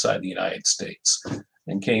doing outside the United States,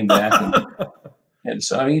 and came back. And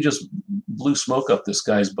so he just blew smoke up this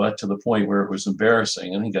guy's butt to the point where it was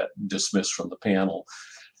embarrassing, and he got dismissed from the panel.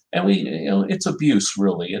 And it's abuse,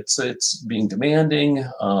 really. It's being demanding.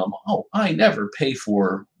 I never pay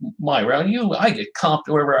for my round. I get comped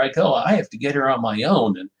wherever I go. I have to get here on my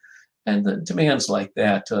own. And the demands like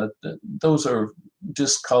that, those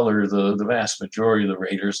discolor the vast majority of the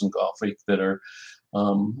raters in Golf Week that are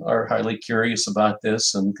highly curious about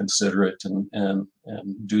this and considerate and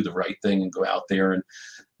do the right thing and go out there and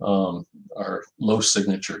are low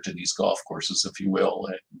signature to these golf courses, if you will.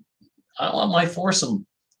 I might force them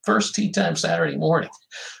first tee time Saturday morning.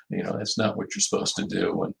 That's not what you're supposed to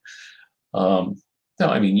do. And no,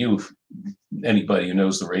 I mean, anybody who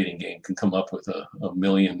knows the rating game can come up with a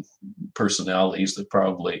million personalities that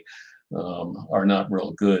probably are not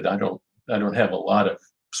real good. I don't have a lot of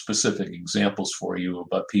specific examples for you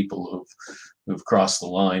about people who've crossed the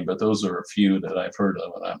line, but those are a few that I've heard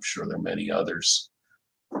of, and I'm sure there are many others.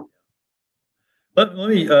 Let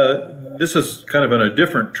me, this is kind of on a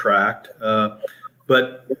different track,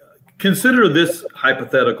 but consider this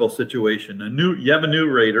hypothetical situation. You have a new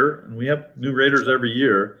rater, and we have new raters every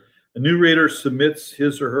year. A new rater submits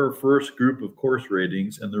his or her first group of course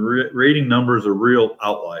ratings, and the rating numbers are real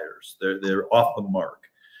outliers. They're off the mark.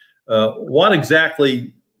 What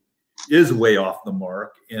exactly is way off the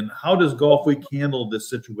mark, and how does Golfweek handle this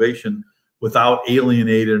situation without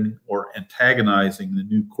alienating or antagonizing the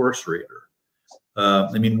new course rater?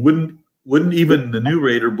 I mean, wouldn't even the new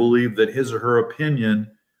rater believe that his or her opinion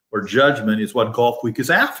or judgment is what Golfweek is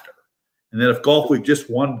after? And that if Golfweek just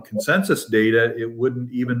won consensus data, it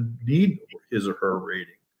wouldn't even need his or her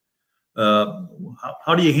rating.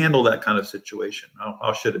 How do you handle that kind of situation?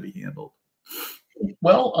 How should it be handled?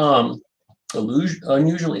 Well,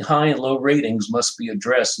 unusually high and low ratings must be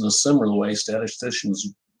addressed in a similar way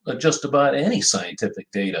statisticians just about any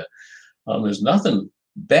scientific data. There's nothing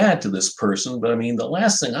bad to this person, but I mean, the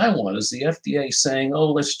last thing I want is the FDA saying,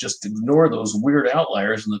 "Oh, let's just ignore those weird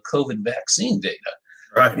outliers in the COVID vaccine data."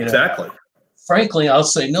 Right, exactly. Frankly, I'll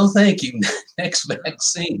say no, thank you. Next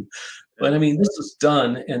vaccine. But I mean, this is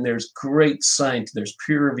done, and there's great science, there's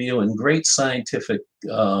peer review, and great scientific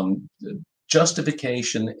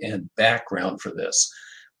justification and background for this.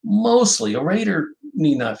 Mostly, a rater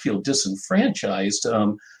need not feel disenfranchised.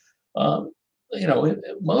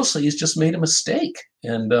 Mostly he's just made a mistake,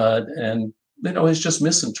 and he's just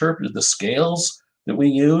misinterpreted the scales that we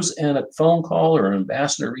use, and a phone call or an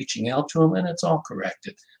ambassador reaching out to him, and it's all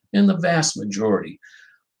corrected in the vast majority.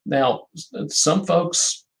 Now, some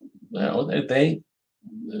folks, they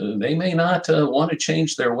may not want to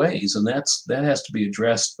change their ways, and that has to be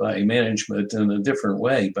addressed by management in a different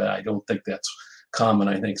way. But I don't think that's common.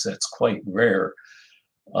 I think that's quite rare.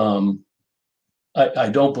 I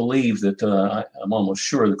don't believe that. I'm almost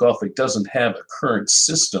sure the Golfweek doesn't have a current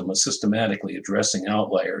system of systematically addressing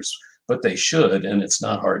outliers, but they should, and it's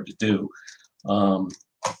not hard to do.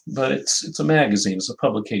 But it's a magazine, it's a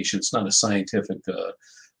publication, it's not a scientific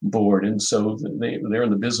board, and so they're in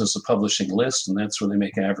the business of publishing lists, and that's where they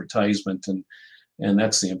make advertisement, and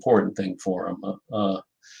that's the important thing for them.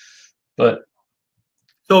 But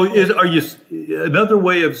so are you another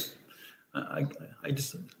way of?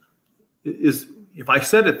 If I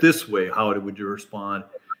said it this way, how would you respond?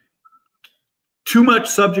 Too much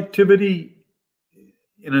subjectivity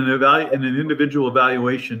in an individual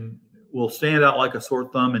evaluation will stand out like a sore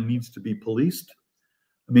thumb and needs to be policed.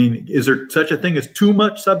 I mean, is there such a thing as too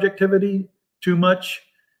much subjectivity, too much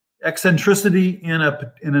eccentricity in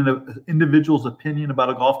an individual's opinion about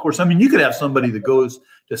a golf course? I mean, you could have somebody that goes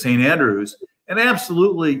to St. Andrews and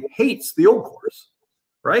absolutely hates the old course,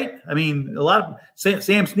 right? I mean, a lot of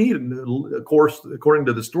Sam Snead, of course, according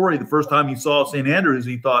to the story, the first time he saw St. Andrews,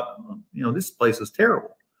 he thought, this place is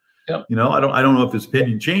terrible. Yep. I don't know if his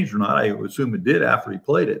opinion changed or not. I assume it did after he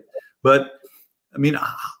played it. But I mean,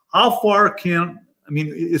 how far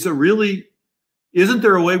isn't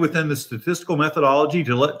there a way within the statistical methodology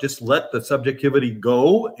to let the subjectivity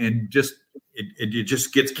go and it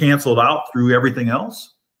just gets canceled out through everything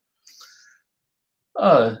else?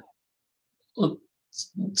 Look,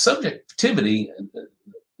 subjectivity,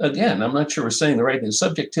 again, I'm not sure we're saying the right thing.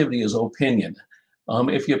 Subjectivity is opinion.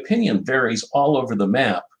 If your opinion varies all over the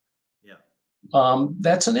map,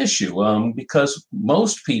 that's an issue because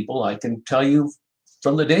most people, I can tell you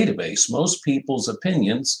from the database, most people's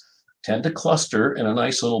opinions tend to cluster in a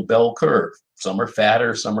nice little bell curve. Some are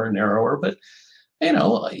fatter, some are narrower, but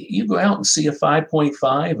you go out and see a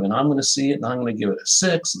 5.5 and I'm going to see it and I'm going to give it a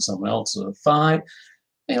 6 and someone else a 5.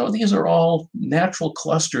 These are all natural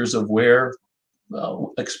clusters of where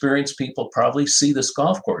experienced people probably see this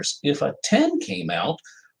golf course. If a 10 came out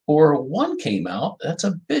or a 1 came out, that's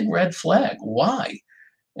a big red flag. Why?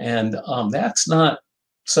 And that's not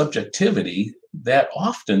subjectivity. That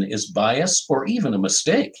often is bias or even a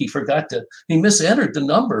mistake. He misentered the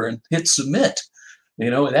number and hit submit.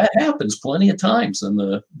 That happens plenty of times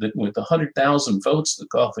with the 100,000 votes that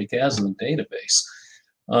Golfweek has in the database.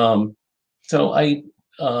 So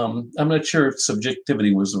I'm not sure if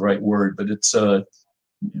subjectivity was the right word, but it's does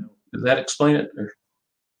that explain it? Or?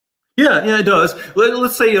 Yeah, it does.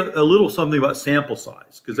 Let's say a little something about sample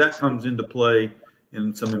size, because that comes into play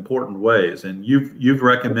in some important ways. And you've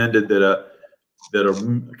recommended that that are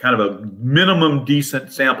kind of a minimum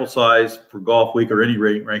decent sample size for Golfweek or any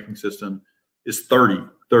ranking system is 30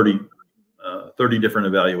 different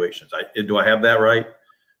evaluations. Do I have that right?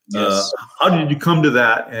 Yes. How did you come to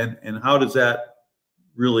that, and how does that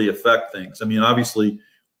really affect things? I mean, obviously,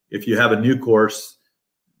 if you have a new course,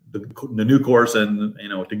 the new course, and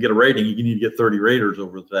to get a rating, you need to get 30 raters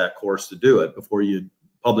over that course to do it before you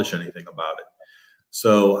publish anything about it.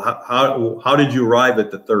 So how did you arrive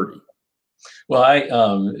at the 30?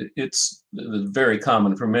 Well, it's very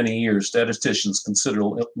common for many years. Statisticians consider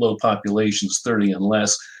low populations 30 and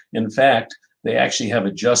less. In fact, they actually have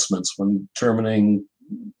adjustments when determining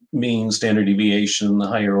mean, standard deviation, the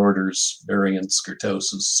higher orders, variance,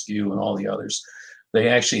 kurtosis, skew, and all the others. They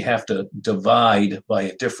actually have to divide by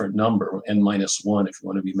a different number, n-1, if you want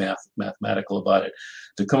to be mathematical about it,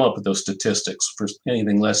 to come up with those statistics for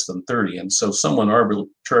anything less than 30. And so someone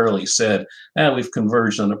arbitrarily said, we've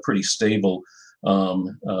converged on a pretty stable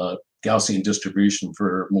Gaussian distribution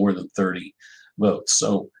for more than 30 votes.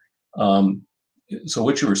 So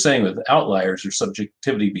what you were saying with outliers or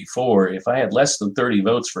subjectivity before, if I had less than 30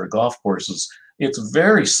 votes for golf courses, it's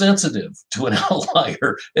very sensitive to an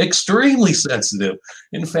outlier, extremely sensitive.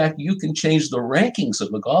 In fact, you can change the rankings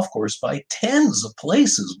of a golf course by tens of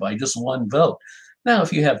places by just one vote. Now,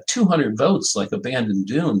 if you have 200 votes like Abandoned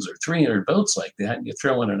Dunes or 300 votes like that, and you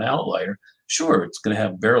throw in an outlier, sure, it's going to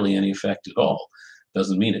have barely any effect at all.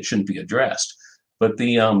 Doesn't mean it shouldn't be addressed. But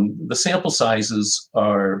the sample sizes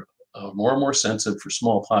are more and more sensitive for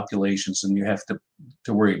small populations, and you have to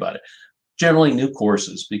worry about it. Generally new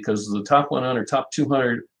courses, because the top 100, top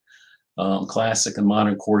 200 classic and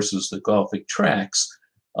modern courses that Golfweek tracks,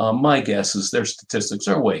 my guess is their statistics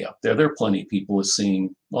are way up there. There are plenty of people who've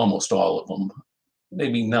seen almost all of them.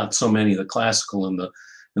 Maybe not so many of the classical in the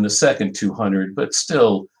second 200, but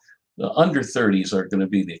still the under 30s are going to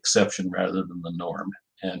be the exception rather than the norm,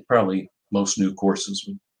 and probably most new courses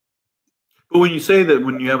would. But when you say that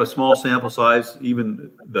when you have a small sample size,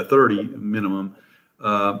 even the 30 minimum,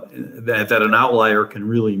 that an outlier can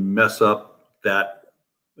really mess up that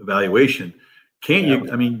evaluation. Can't you?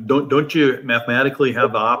 I mean, don't you mathematically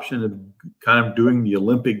have the option of kind of doing the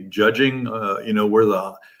Olympic judging? Where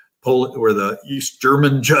the East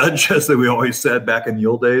German judge, as we always said back in the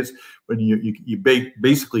old days, when you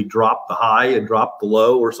basically drop the high and drop the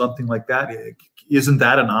low or something like that. Isn't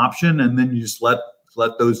that an option? And then you just let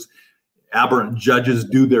those aberrant judges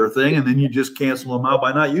do their thing, and then you just cancel them out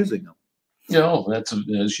by not using them. That's,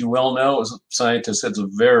 as you well know, as a scientist, that's a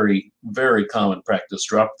very, very common practice.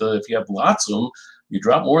 If you have lots of them, you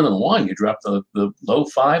drop more than one. You drop the low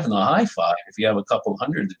 5 and the high 5 if you have a couple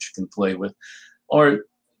hundred that you can play with. Or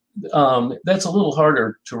that's a little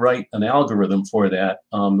harder to write an algorithm for that.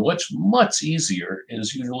 What's much easier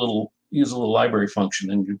is use a little library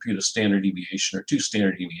function and compute a standard deviation or 2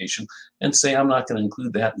 standard deviation and say, I'm not going to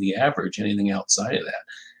include that in the average, anything outside of that.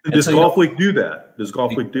 Does Golfweek do that?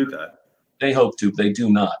 They hope to, they do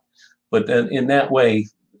not. But then in that way,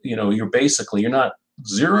 you're not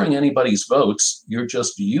zeroing anybody's votes. You're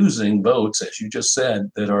just using votes, as you just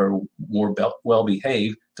said, that are more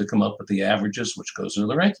well-behaved to come up with the averages, which goes into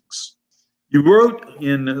the rankings. You wrote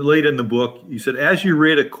late in the book, you said, as you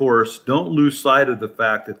rate a course, don't lose sight of the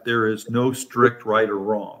fact that there is no strict right or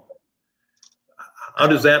wrong. How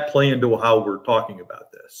does that play into how we're talking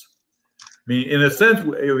about this? I mean, in a sense,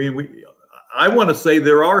 I want to say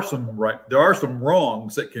there are some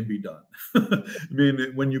wrongs that can be done. I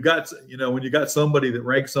mean, when you got somebody that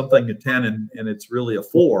ranks something a 10 and it's really a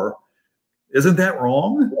 4, isn't that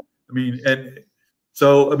wrong? I mean, and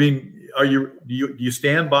so, I mean, do you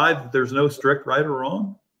stand by that there's no strict right or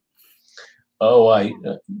wrong? Oh,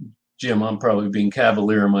 Jim, I'm probably being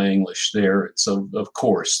cavalier in my English there. It's of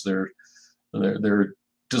course there are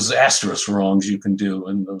disastrous wrongs you can do,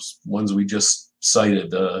 and those ones we just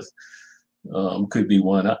cited could be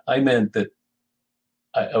one. I meant that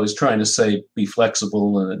I was trying to say be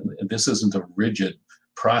flexible, and this isn't a rigid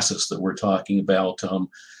process that we're talking about.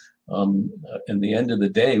 In the end of the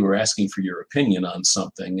day, we're asking for your opinion on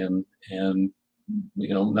something, and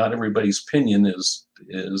not everybody's opinion is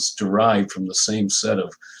derived from the same set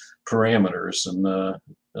of parameters, and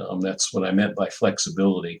that's what I meant by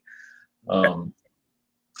flexibility. In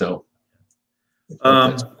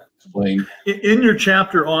your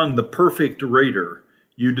chapter on the perfect rater,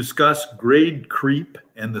 you discuss grade creep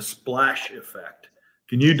and the splash effect.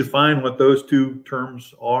 Can you define what those two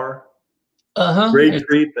terms are? Grade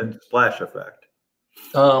creep and splash effect.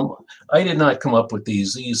 I did not come up with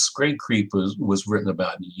these. Grade creep was written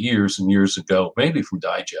about years and years ago, maybe from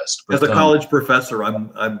Digest. But, as a college professor,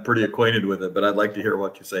 I'm pretty acquainted with it, but I'd like to hear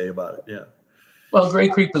what you say about it. Yeah. Well,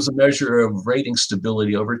 grade creep is a measure of rating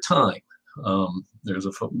stability over time. There's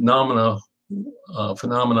a phenomenon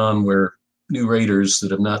where new raters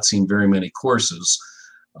that have not seen very many courses,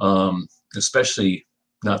 especially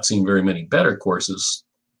not seen very many better courses,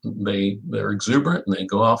 they're exuberant and they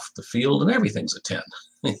go off the field and everything's a 10.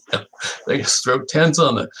 They just throw 10s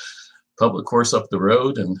on the public course up the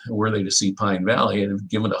road, and were they to see Pine Valley, and have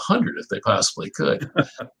given 100 if they possibly could.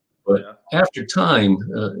 But after time,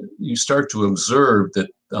 you start to observe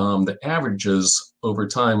that the averages over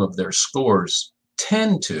time of their scores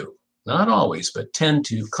tend to, not always, but tend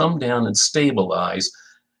to come down and stabilize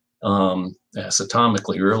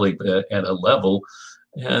asymptotically early at a level,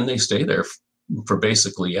 and they stay there for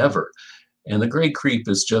basically ever. And the grade creep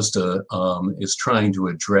is just is trying to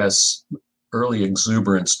address early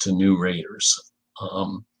exuberance to new raters.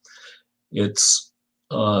 There's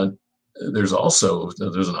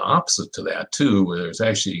an opposite to that too, where there's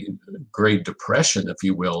actually grade depression, if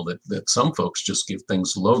you will, that some folks just give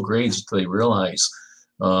things low grades until they realize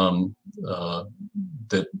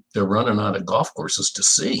that they're running out of golf courses to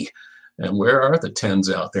see. And where are the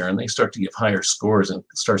 10s out there? And they start to give higher scores, and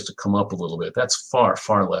it starts to come up a little bit. That's far,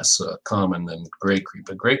 far less common than grade creep.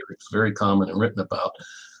 But grade creep is very common and written about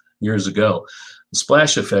years ago. The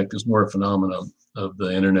splash effect is more a phenomenon of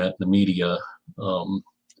the internet and the media.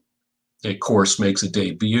 A course makes a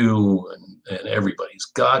debut, and everybody's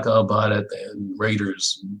gaga about it. And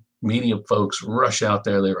raters, media folks rush out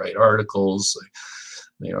there. They write articles.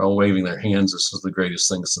 They're all waving their hands. This is the greatest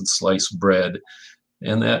thing since sliced bread.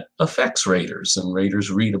 And that affects raters, and raters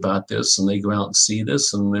read about this, and they go out and see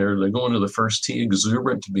this, and they're going to the first tee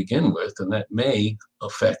exuberant to begin with, and that may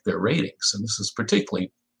affect their ratings. And this is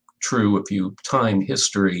particularly true if you time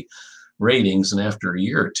history ratings, and after a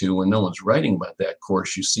year or two, when no one's writing about that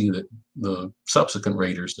course, you see that the subsequent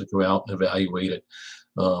raters that go out and evaluate it,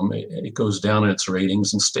 it goes down in its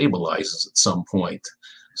ratings and stabilizes at some point.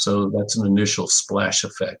 So that's an initial splash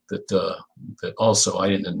effect that also I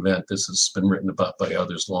didn't invent. This has been written about by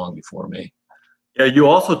others long before me. Yeah, you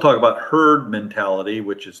also talk about herd mentality,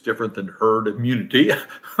 which is different than herd immunity.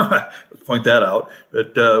 Let's point that out.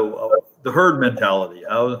 But the herd mentality,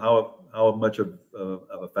 how much of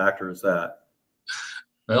a factor is that?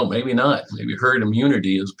 Well, maybe not. Maybe herd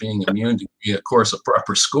immunity is being immune to be, of course, a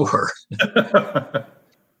proper score. The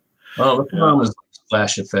problem is the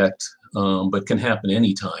splash effect. But can happen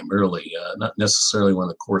anytime early, not necessarily when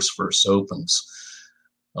the course first opens.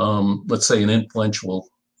 Let's say an influential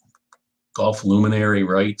golf luminary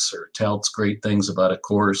writes or touts great things about a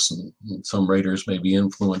course, and some raters may be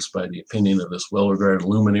influenced by the opinion of this well-regarded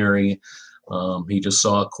luminary. He just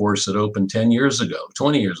saw a course that opened 10 years ago,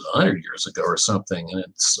 20 years, 100 years ago or something, and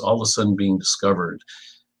it's all of a sudden being discovered.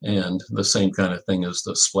 And the same kind of thing as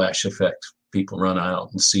the splash effect. People run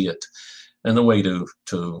out and see it. And the way to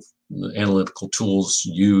analytical tools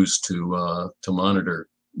used to monitor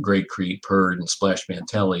grade creep, herd, and splash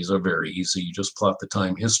mentalities are very easy. You just plot the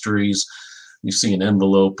time histories. You see an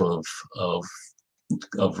envelope of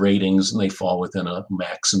ratings, and they fall within a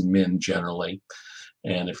max and min generally.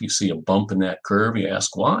 And if you see a bump in that curve, you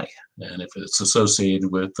ask why. And if it's associated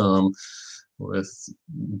with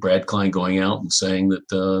Brad Klein going out and saying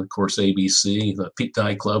that course ABC, the Pete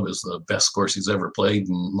Dye Club, is the best course he's ever played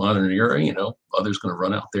in modern era, others going to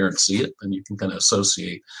run out there and see it, and you can kind of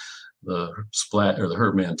associate the splat or the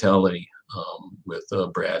herd mentality with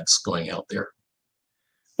Brad's going out there.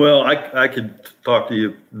 Well, I could talk to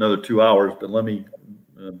you another 2 hours, but let me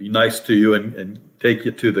be nice to you and take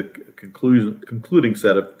you to the concluding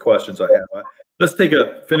set of questions I have. Let's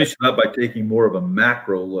finish it up by taking more of a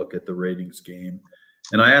macro look at the ratings game.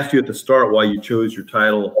 And I asked you at the start why you chose your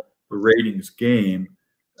title, The Ratings Game.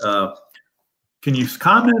 Can you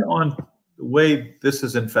comment on the way this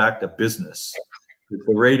is in fact a business? That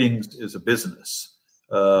the ratings is a business.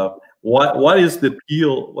 What is the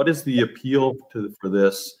appeal? What is the appeal for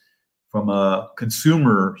this from a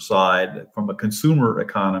consumer side, from a consumer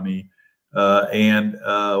economy? I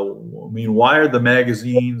mean, why are the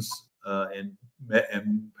magazines and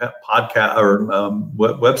podcast or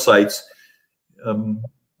websites?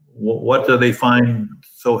 What do they find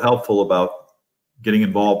so helpful about getting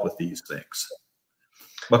involved with these things?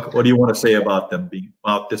 What do you want to say about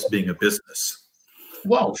this being a business?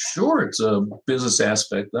 Well, sure, it's a business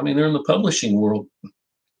aspect. I mean, they're in the publishing world.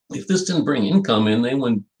 If this didn't bring income in, they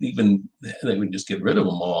would just get rid of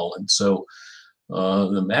them all. And so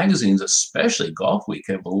the magazines, especially Golfweek,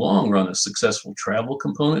 have long run a successful travel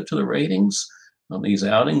component to the ratings on these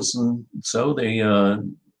outings, and so they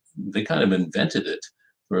kind of invented it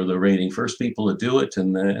for the rating. First people to do it,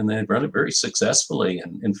 and they run it very successfully.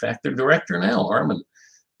 And in fact, their director now, Armin,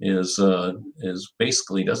 is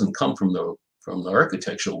basically doesn't come from the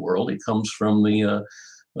architectural world. It comes from the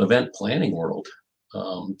event planning world.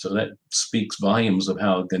 So that speaks volumes of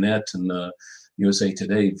how Gannett and USA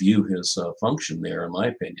Today view his function there, in my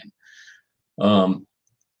opinion.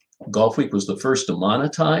 Golfweek was the first to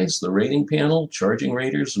monetize the rating panel, charging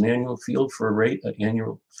raters an annual fee for a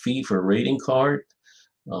rating card.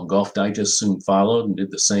 Golf Digest soon followed and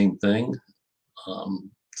did the same thing.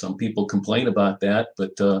 Some people complain about that,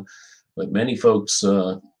 but many folks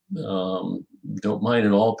don't mind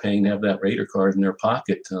at all paying to have that rater card in their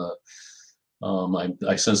pocket.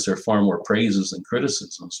 I sense there are far more praises than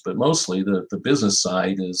criticisms, but mostly the business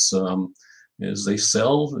side is they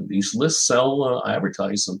sell, these lists sell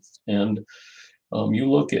advertisements, and you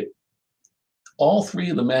look at all three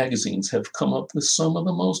of the magazines have come up with some of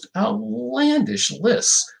the most outlandish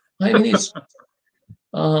lists. I mean, it's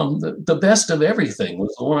the best of everything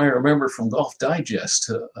was the one I remember from Golf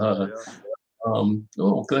Digest. There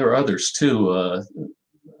are others too.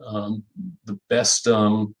 The best.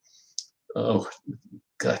 I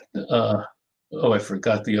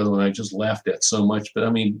forgot the other one. I just laughed at so much. But I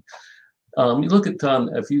mean, you look at I don't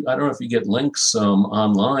know if you get links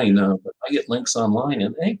online, but I get links online,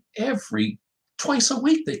 and twice a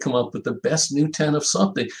week they come up with the best new 10 of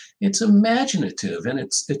something. It's imaginative and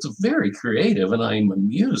it's very creative, and I'm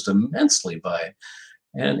amused immensely by it.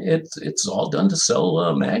 And it's all done to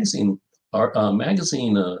sell magazine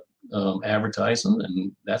advertising,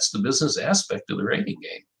 and that's the business aspect of the rating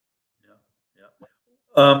game.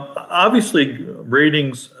 Obviously,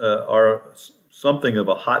 ratings are something of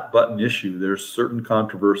a hot button issue. There's certain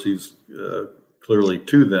controversies clearly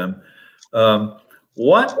to them.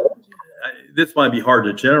 This might be hard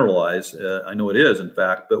to generalize. I know it is, in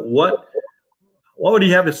fact, but what would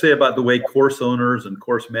you have to say about the way course owners and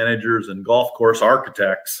course managers and golf course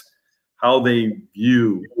architects, how they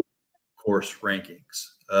view course rankings?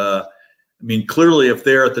 I mean, clearly, if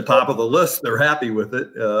they're at the top of the list, they're happy with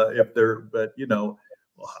it. But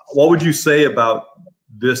what would you say about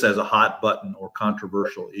this as a hot button or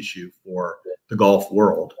controversial issue for the golf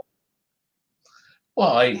world?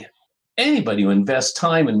 Well, anybody who invests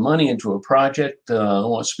time and money into a project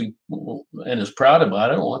wants to be and is proud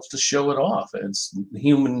about it, wants to show it off. It's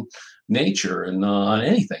human nature and on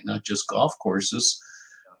anything, not just golf courses.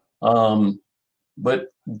 But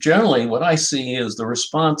generally, what I see is the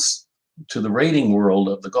response to the rating world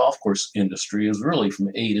of the golf course industry is really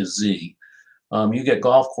from A to Z. You get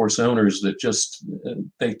golf course owners that just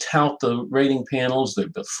they tout the rating panels, they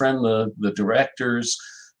befriend the directors.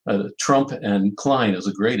 Trump and Klein is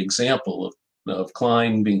a great example of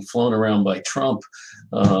Klein being flown around by Trump,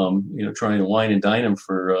 trying to wine and dine him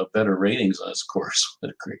for better ratings on his course.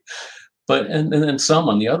 But and then some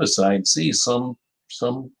on the other side see some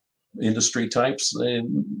industry types, they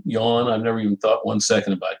yawn. I've never even thought 1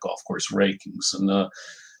 second about golf course rankings, and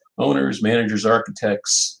owners, managers,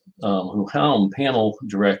 architects who helm panel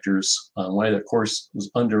directors on why their course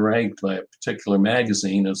was underranked by a particular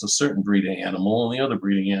magazine as a certain breeding animal, and the other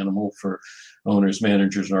breeding animal for owners,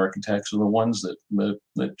 managers, and architects are the ones that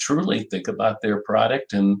truly think about their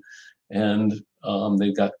product, and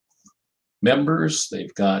they've got members,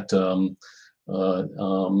 they've got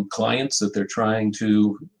clients that they're trying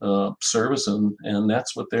to service, and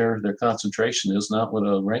that's what their concentration is, not what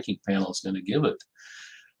a ranking panel is going to give it.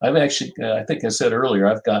 I've actually, I think I said earlier,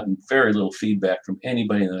 I've gotten very little feedback from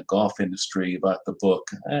anybody in the golf industry about the book.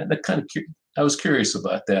 I was curious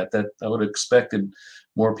about that I would have expected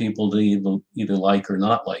more people to either like or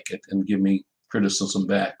not like it and give me criticism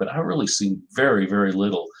back. But I really see very, very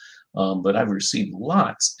little. But I've received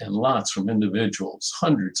lots and lots from individuals,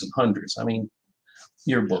 hundreds and hundreds. I mean,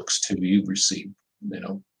 your books too, you've received,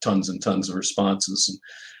 tons and tons of responses.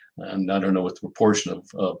 And I don't know what the proportion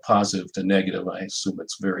of positive to negative. I assume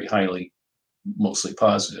it's mostly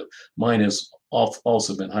positive. Mine has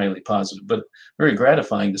also been highly positive, but very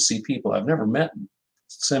gratifying to see people I've never met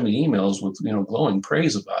send me emails with glowing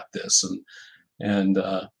praise about this. And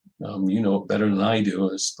it better than I do.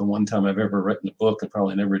 It's the one time I've ever written a book. I'll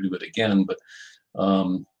probably never do it again. But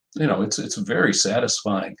it's very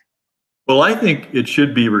satisfying. Well, I think it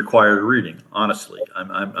should be required reading. Honestly,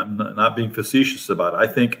 I'm not being facetious about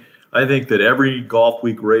it. I think that every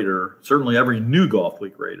Golfweek Rater, certainly every new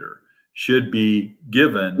Golfweek Rater, should be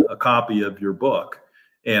given a copy of your book.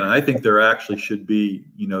 And I think there actually should be,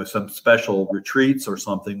 some special retreats or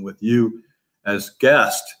something with you as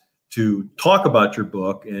guest to talk about your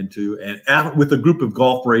book and with a group of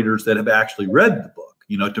golf raters that have actually read the book,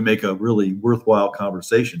 to make a really worthwhile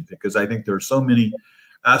conversation, because I think there are so many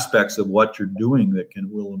aspects of what you're doing that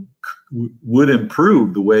would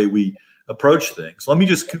improve the way we approach things. Let me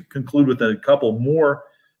just conclude with a couple more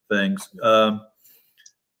things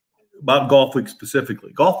about Golfweek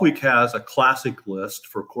specifically. Golfweek has a classic list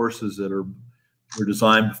for courses that were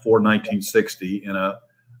designed before 1960 and a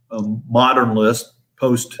modern list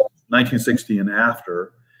post 1960 and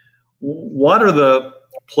after. What are the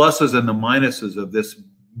pluses and the minuses of this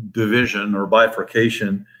division or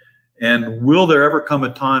bifurcation? And will there ever come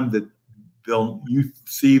a time that you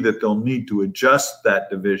see that they'll need to adjust that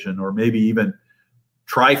division or maybe even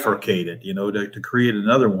trifurcate it, to create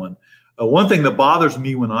another one? One thing that bothers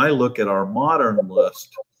me when I look at our modern list,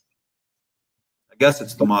 I guess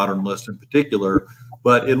it's the modern list in particular,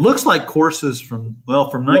 but it looks like courses from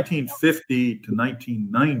 1950 to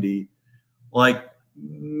 1990, like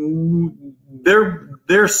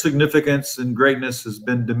their significance and greatness has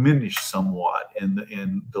been diminished somewhat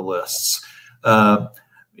in the lists.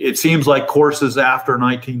 It seems like courses after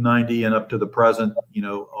 1990 and up to the present,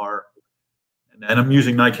 are, and I'm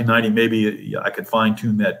using 1990, maybe I could fine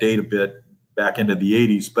tune that date a bit back into the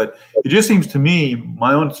 80s, but it just seems to me,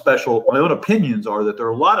 my own opinions are that there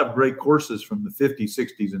are a lot of great courses from the 50s,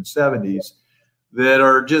 60s, and 70s that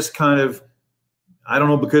are just kind of, I don't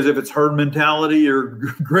know, because if it's herd mentality or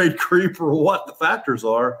grade creep or what the factors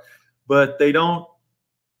are, but they don't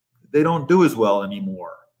do as well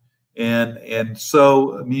anymore. And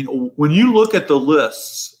so, I mean, when you look at the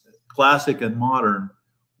lists, classic and modern,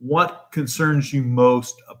 what concerns you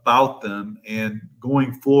most about them? And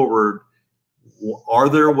going forward, are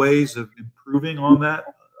there ways of improving on that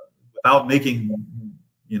without making,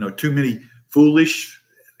 too many foolish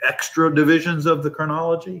extra divisions of the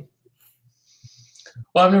chronology?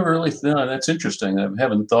 Well, I've never really thought. That's interesting. I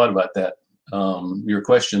haven't thought about that. Your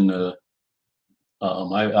question,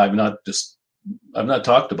 I've not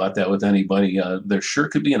talked about that with anybody. There sure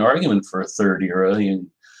could be an argument for a third era, and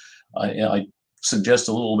I suggest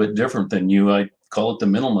a little bit different than you. I call it the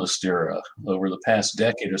minimalist era. Over the past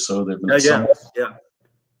decade or so, there've been somewhat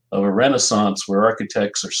of a renaissance where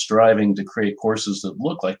architects are striving to create courses that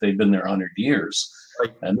look like they've been there 100 years.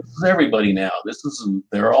 Right. And this is everybody now.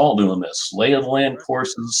 They're all doing this. Lay of the land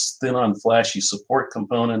courses, thin on flashy support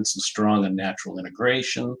components and strong on natural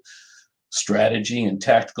integration, strategy and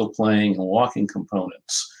tactical playing and walking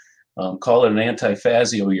components. Call it an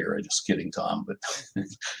anti-Fazio era. Just kidding, Tom.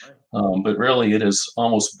 But really, it is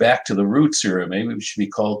almost back to the roots era. Maybe it should be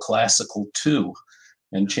called Classical 2,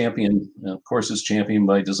 and courses championed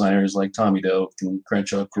by designers like Tommy Doak and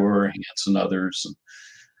Crenshaw Brewer, Hansen, and others. And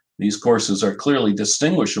these courses are clearly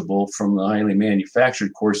distinguishable from the highly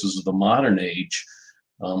manufactured courses of the modern age.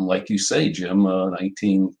 Like you say, Jim,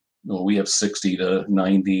 we have 60 to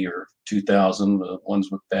 90 or 2000, the ones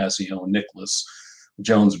with Fazio and Nicholas,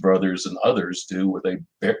 Jones Brothers and others do, where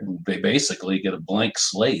they basically get a blank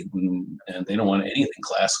slate and they don't want anything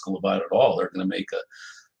classical about it at all. They're going to make a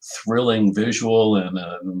thrilling visual and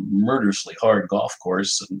a murderously hard golf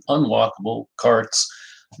course and unwalkable carts.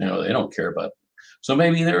 They don't care about. So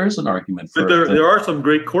maybe there is an argument for. But there are some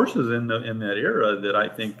great courses in that era that I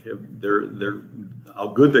think they're how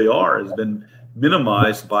good they are has been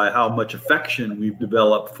minimized by how much affection we've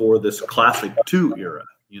developed for this Classic 2 era.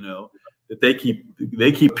 That they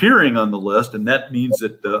keep appearing on the list, and that means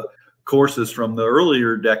that the courses from the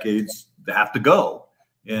earlier decades have to go.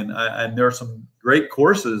 And there are some great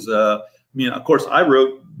courses. Of course, I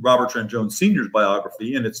wrote Robert Trent Jones Sr.'s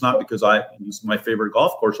biography, and it's not because he's my favorite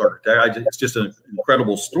golf course architect. It's just an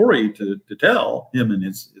incredible story to tell, him and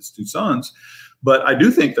his two sons. But I do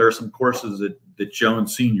think there are some courses that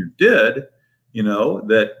Jones Sr. did,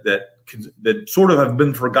 that sort of have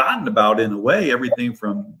been forgotten about in a way. Everything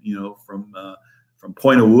from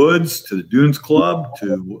Point of Woods to the Dunes Club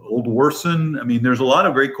to Old Worson. I mean, there's a lot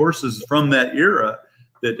of great courses from that era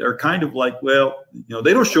that are kind of like,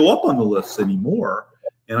 they don't show up on the lists anymore.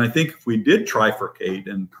 And I think if we did trifurcate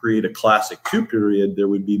and create a Classic 2 period, there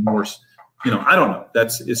would be more, I don't know.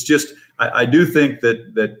 It's just, I do think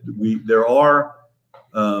that there are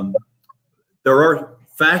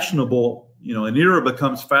fashionable, an era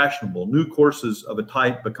becomes fashionable. New courses of a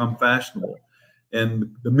type become fashionable.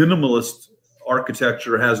 And the minimalist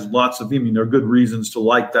architecture has lots of, there are good reasons to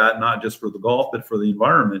like that, not just for the golf, but for the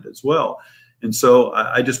environment as well. And so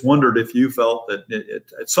I just wondered if you felt that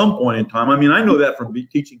at some point in time, I know that from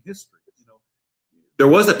teaching history. There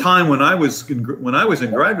was a time when I was in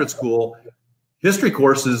graduate school, world history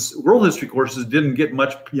courses didn't get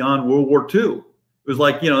much beyond World War II. It was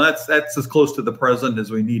like, that's as close to the present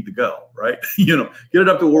as we need to go, right? Get it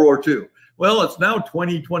up to World War II. Well, it's now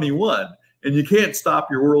 2021, and you can't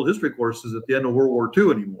stop your world history courses at the end of World War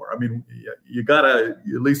II anymore. You got to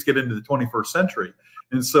at least get into the 21st century.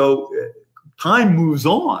 And so time moves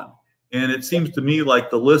on, And it seems to me like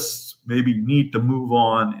the lists maybe need to move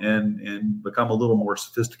on and become a little more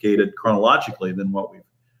sophisticated chronologically than what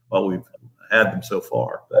we've had them so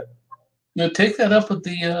far. But take that up with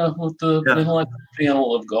the intellectual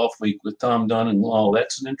panel of Golf Week with Tom Dunn and all.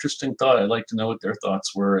 That's an interesting thought. I'd like to know what their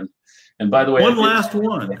thoughts were. And by the way, one last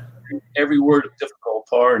one. Every word of difficult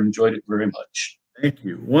par, and enjoyed it very much. Thank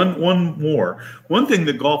you. One more. One thing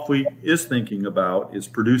that Golf Week is thinking about is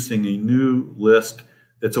producing a new list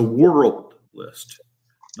that's a world list,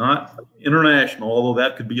 not international, although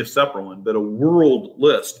that could be a separate one, but a world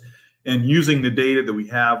list, and using the data that we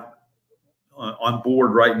have on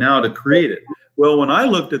board right now to create it. Well, when I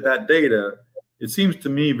looked at that data, it seems to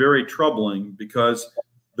me very troubling because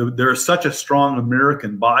there's such a strong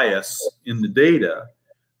American bias in the data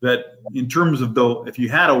that in terms of if you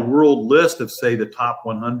had a world list of, say, the top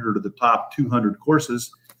 100 or the top 200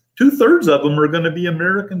 courses, 2/3 of them are going to be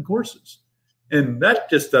American courses. And that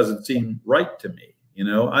just doesn't seem right to me.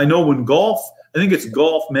 I know when I think it's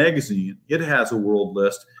Golf Magazine, it has a world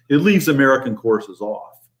list. It leaves American courses off.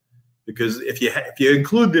 Because if you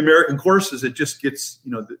include the American courses, it just gets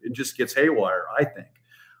haywire, I think.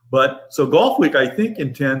 But so Golf Week, I think,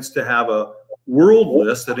 intends to have a world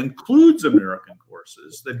list that includes American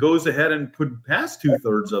courses, that goes ahead and put past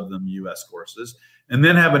 2/3 of them U.S. courses, and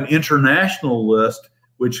then have an international list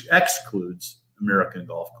which excludes American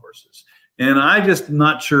golf courses. And I just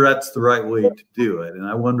not sure that's the right way to do it. And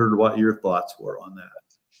I wondered what your thoughts were on that.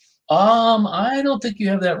 I don't think you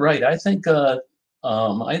have that right. I think the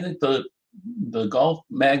Golf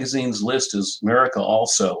Magazine's list is America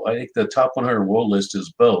also. I think the top 100 world list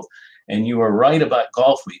is both. And you are right about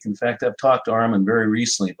Golf Week. In fact, I've talked to Armin very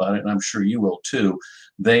recently about it, and I'm sure you will too.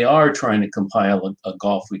 They are trying to compile a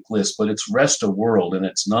Golf Week list, but it's rest of world, and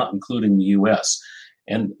it's not including the U.S.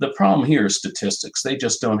 And the problem here is statistics. They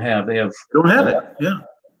just don't have. They have it. Yeah.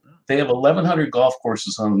 They have 1,100 golf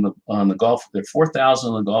courses on the golf. There are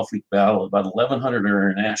 4,000 on the Golf Week Battle. About 1,100 are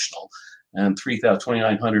international, and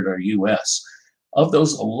 2,900 are U.S. Of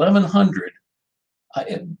those 1,100,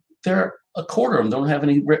 there a quarter of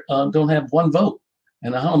them don't have one vote.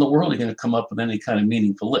 And how in the world are you going to come up with any kind of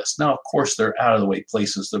meaningful list? Now, of course, they're out of the way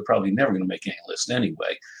places. They're probably never going to make any list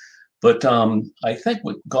anyway. But I think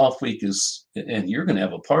what Golf Week is, and you're going to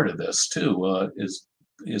have a part of this too,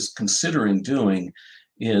 is considering doing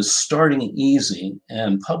is starting easy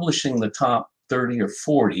and publishing the top 30 or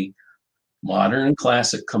 40 modern and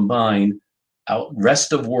classic combined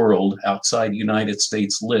rest of world outside United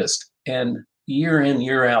States list, and year in,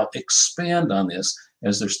 year out, expand on this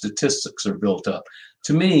as their statistics are built up.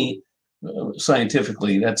 To me,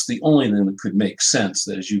 scientifically, that's the only thing that could make sense,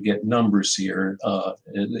 that as you get numbers here,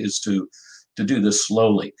 is to do this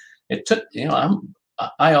slowly. It took,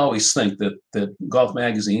 I always think that Golf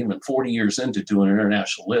Magazine, even 40 years into doing an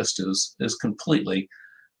international list, is completely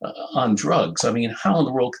on drugs. I mean, how in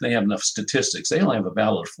the world can they have enough statistics? They only have a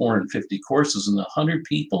valid 450 courses and 100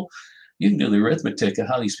 people. You can do the arithmetic of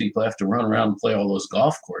how these people have to run around and play all those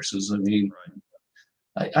golf courses. I mean,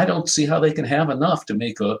 I don't see how they can have enough to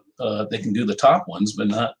make they can do the top ones, but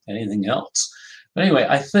not anything else. But anyway,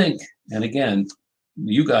 I think, and again,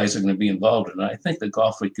 you guys are going to be involved in it. I think that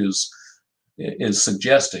Golf Week is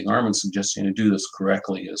suggesting, Armin's suggesting to do this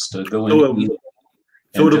correctly, is to go in.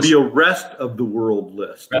 So it'll be a rest of the world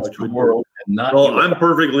list. Rest of the world, and not. Well, I'm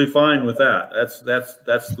perfectly fine with that.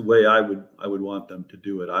 That's the way I would want them to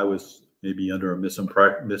do it. I was maybe under a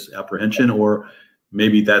misapprehension, or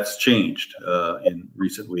maybe that's changed in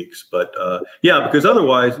recent weeks. But yeah, because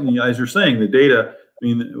otherwise, as you're saying, the data. I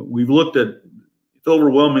mean, we've looked at. It's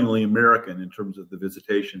overwhelmingly American in terms of the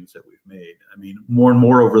visitations that we've made. I mean, more and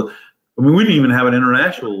more over. I mean, we didn't even have an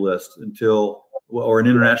international list or an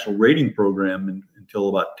international rating program until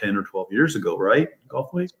about 10 or 12 years ago, right?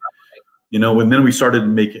 Golf Week, and then we started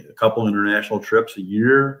making a couple international trips a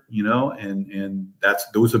year, and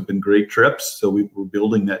those have been great trips. So we're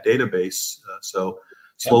building that database. So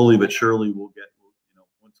slowly but surely we'll get,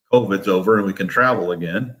 once COVID's over and we can travel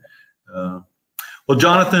again. Well,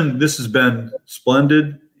 Jonathan, this has been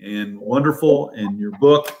splendid and wonderful. And your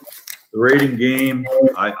book, The Rating Game,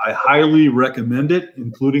 I highly recommend it,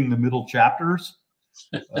 including the middle chapters.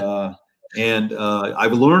 And I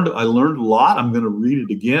learned a lot. I'm going to read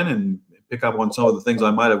it again and pick up on some of the things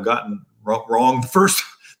I might have gotten wrong the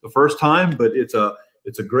first time. But it's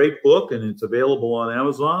a great book, and it's available on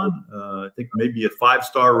Amazon. I think maybe a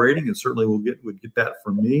 5-star rating, and certainly would get that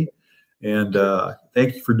from me. And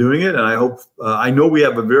thank you for doing it. And I hope I know we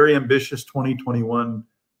have a very ambitious 2021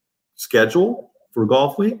 schedule for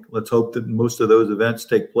Golf Week. Let's hope that most of those events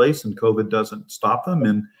take place and COVID doesn't stop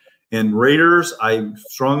them. And Raters, I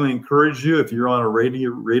strongly encourage you, if you're on a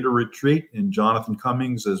Rater retreat and Jonathan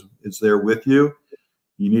Cummings is there with you,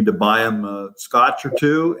 you need to buy him a scotch or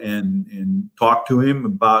two and talk to him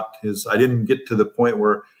about I didn't get to the point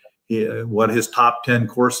where what his top 10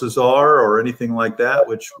 courses are or anything like that,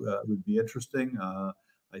 which would be interesting.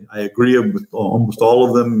 I agree with almost all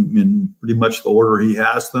of them in pretty much the order he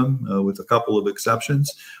has them, with a couple of exceptions.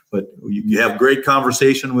 But you have great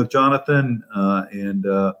conversation with Jonathan. And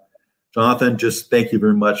Jonathan, just thank you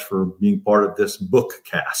very much for being part of this book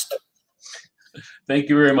cast. Thank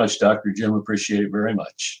you very much, Dr. Jim. Appreciate it very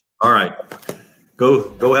much. All right.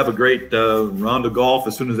 Go have a great round of golf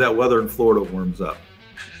as soon as that weather in Florida warms up.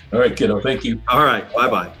 All right, kiddo. Thank you. All right.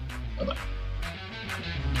 Bye-bye. Bye-bye.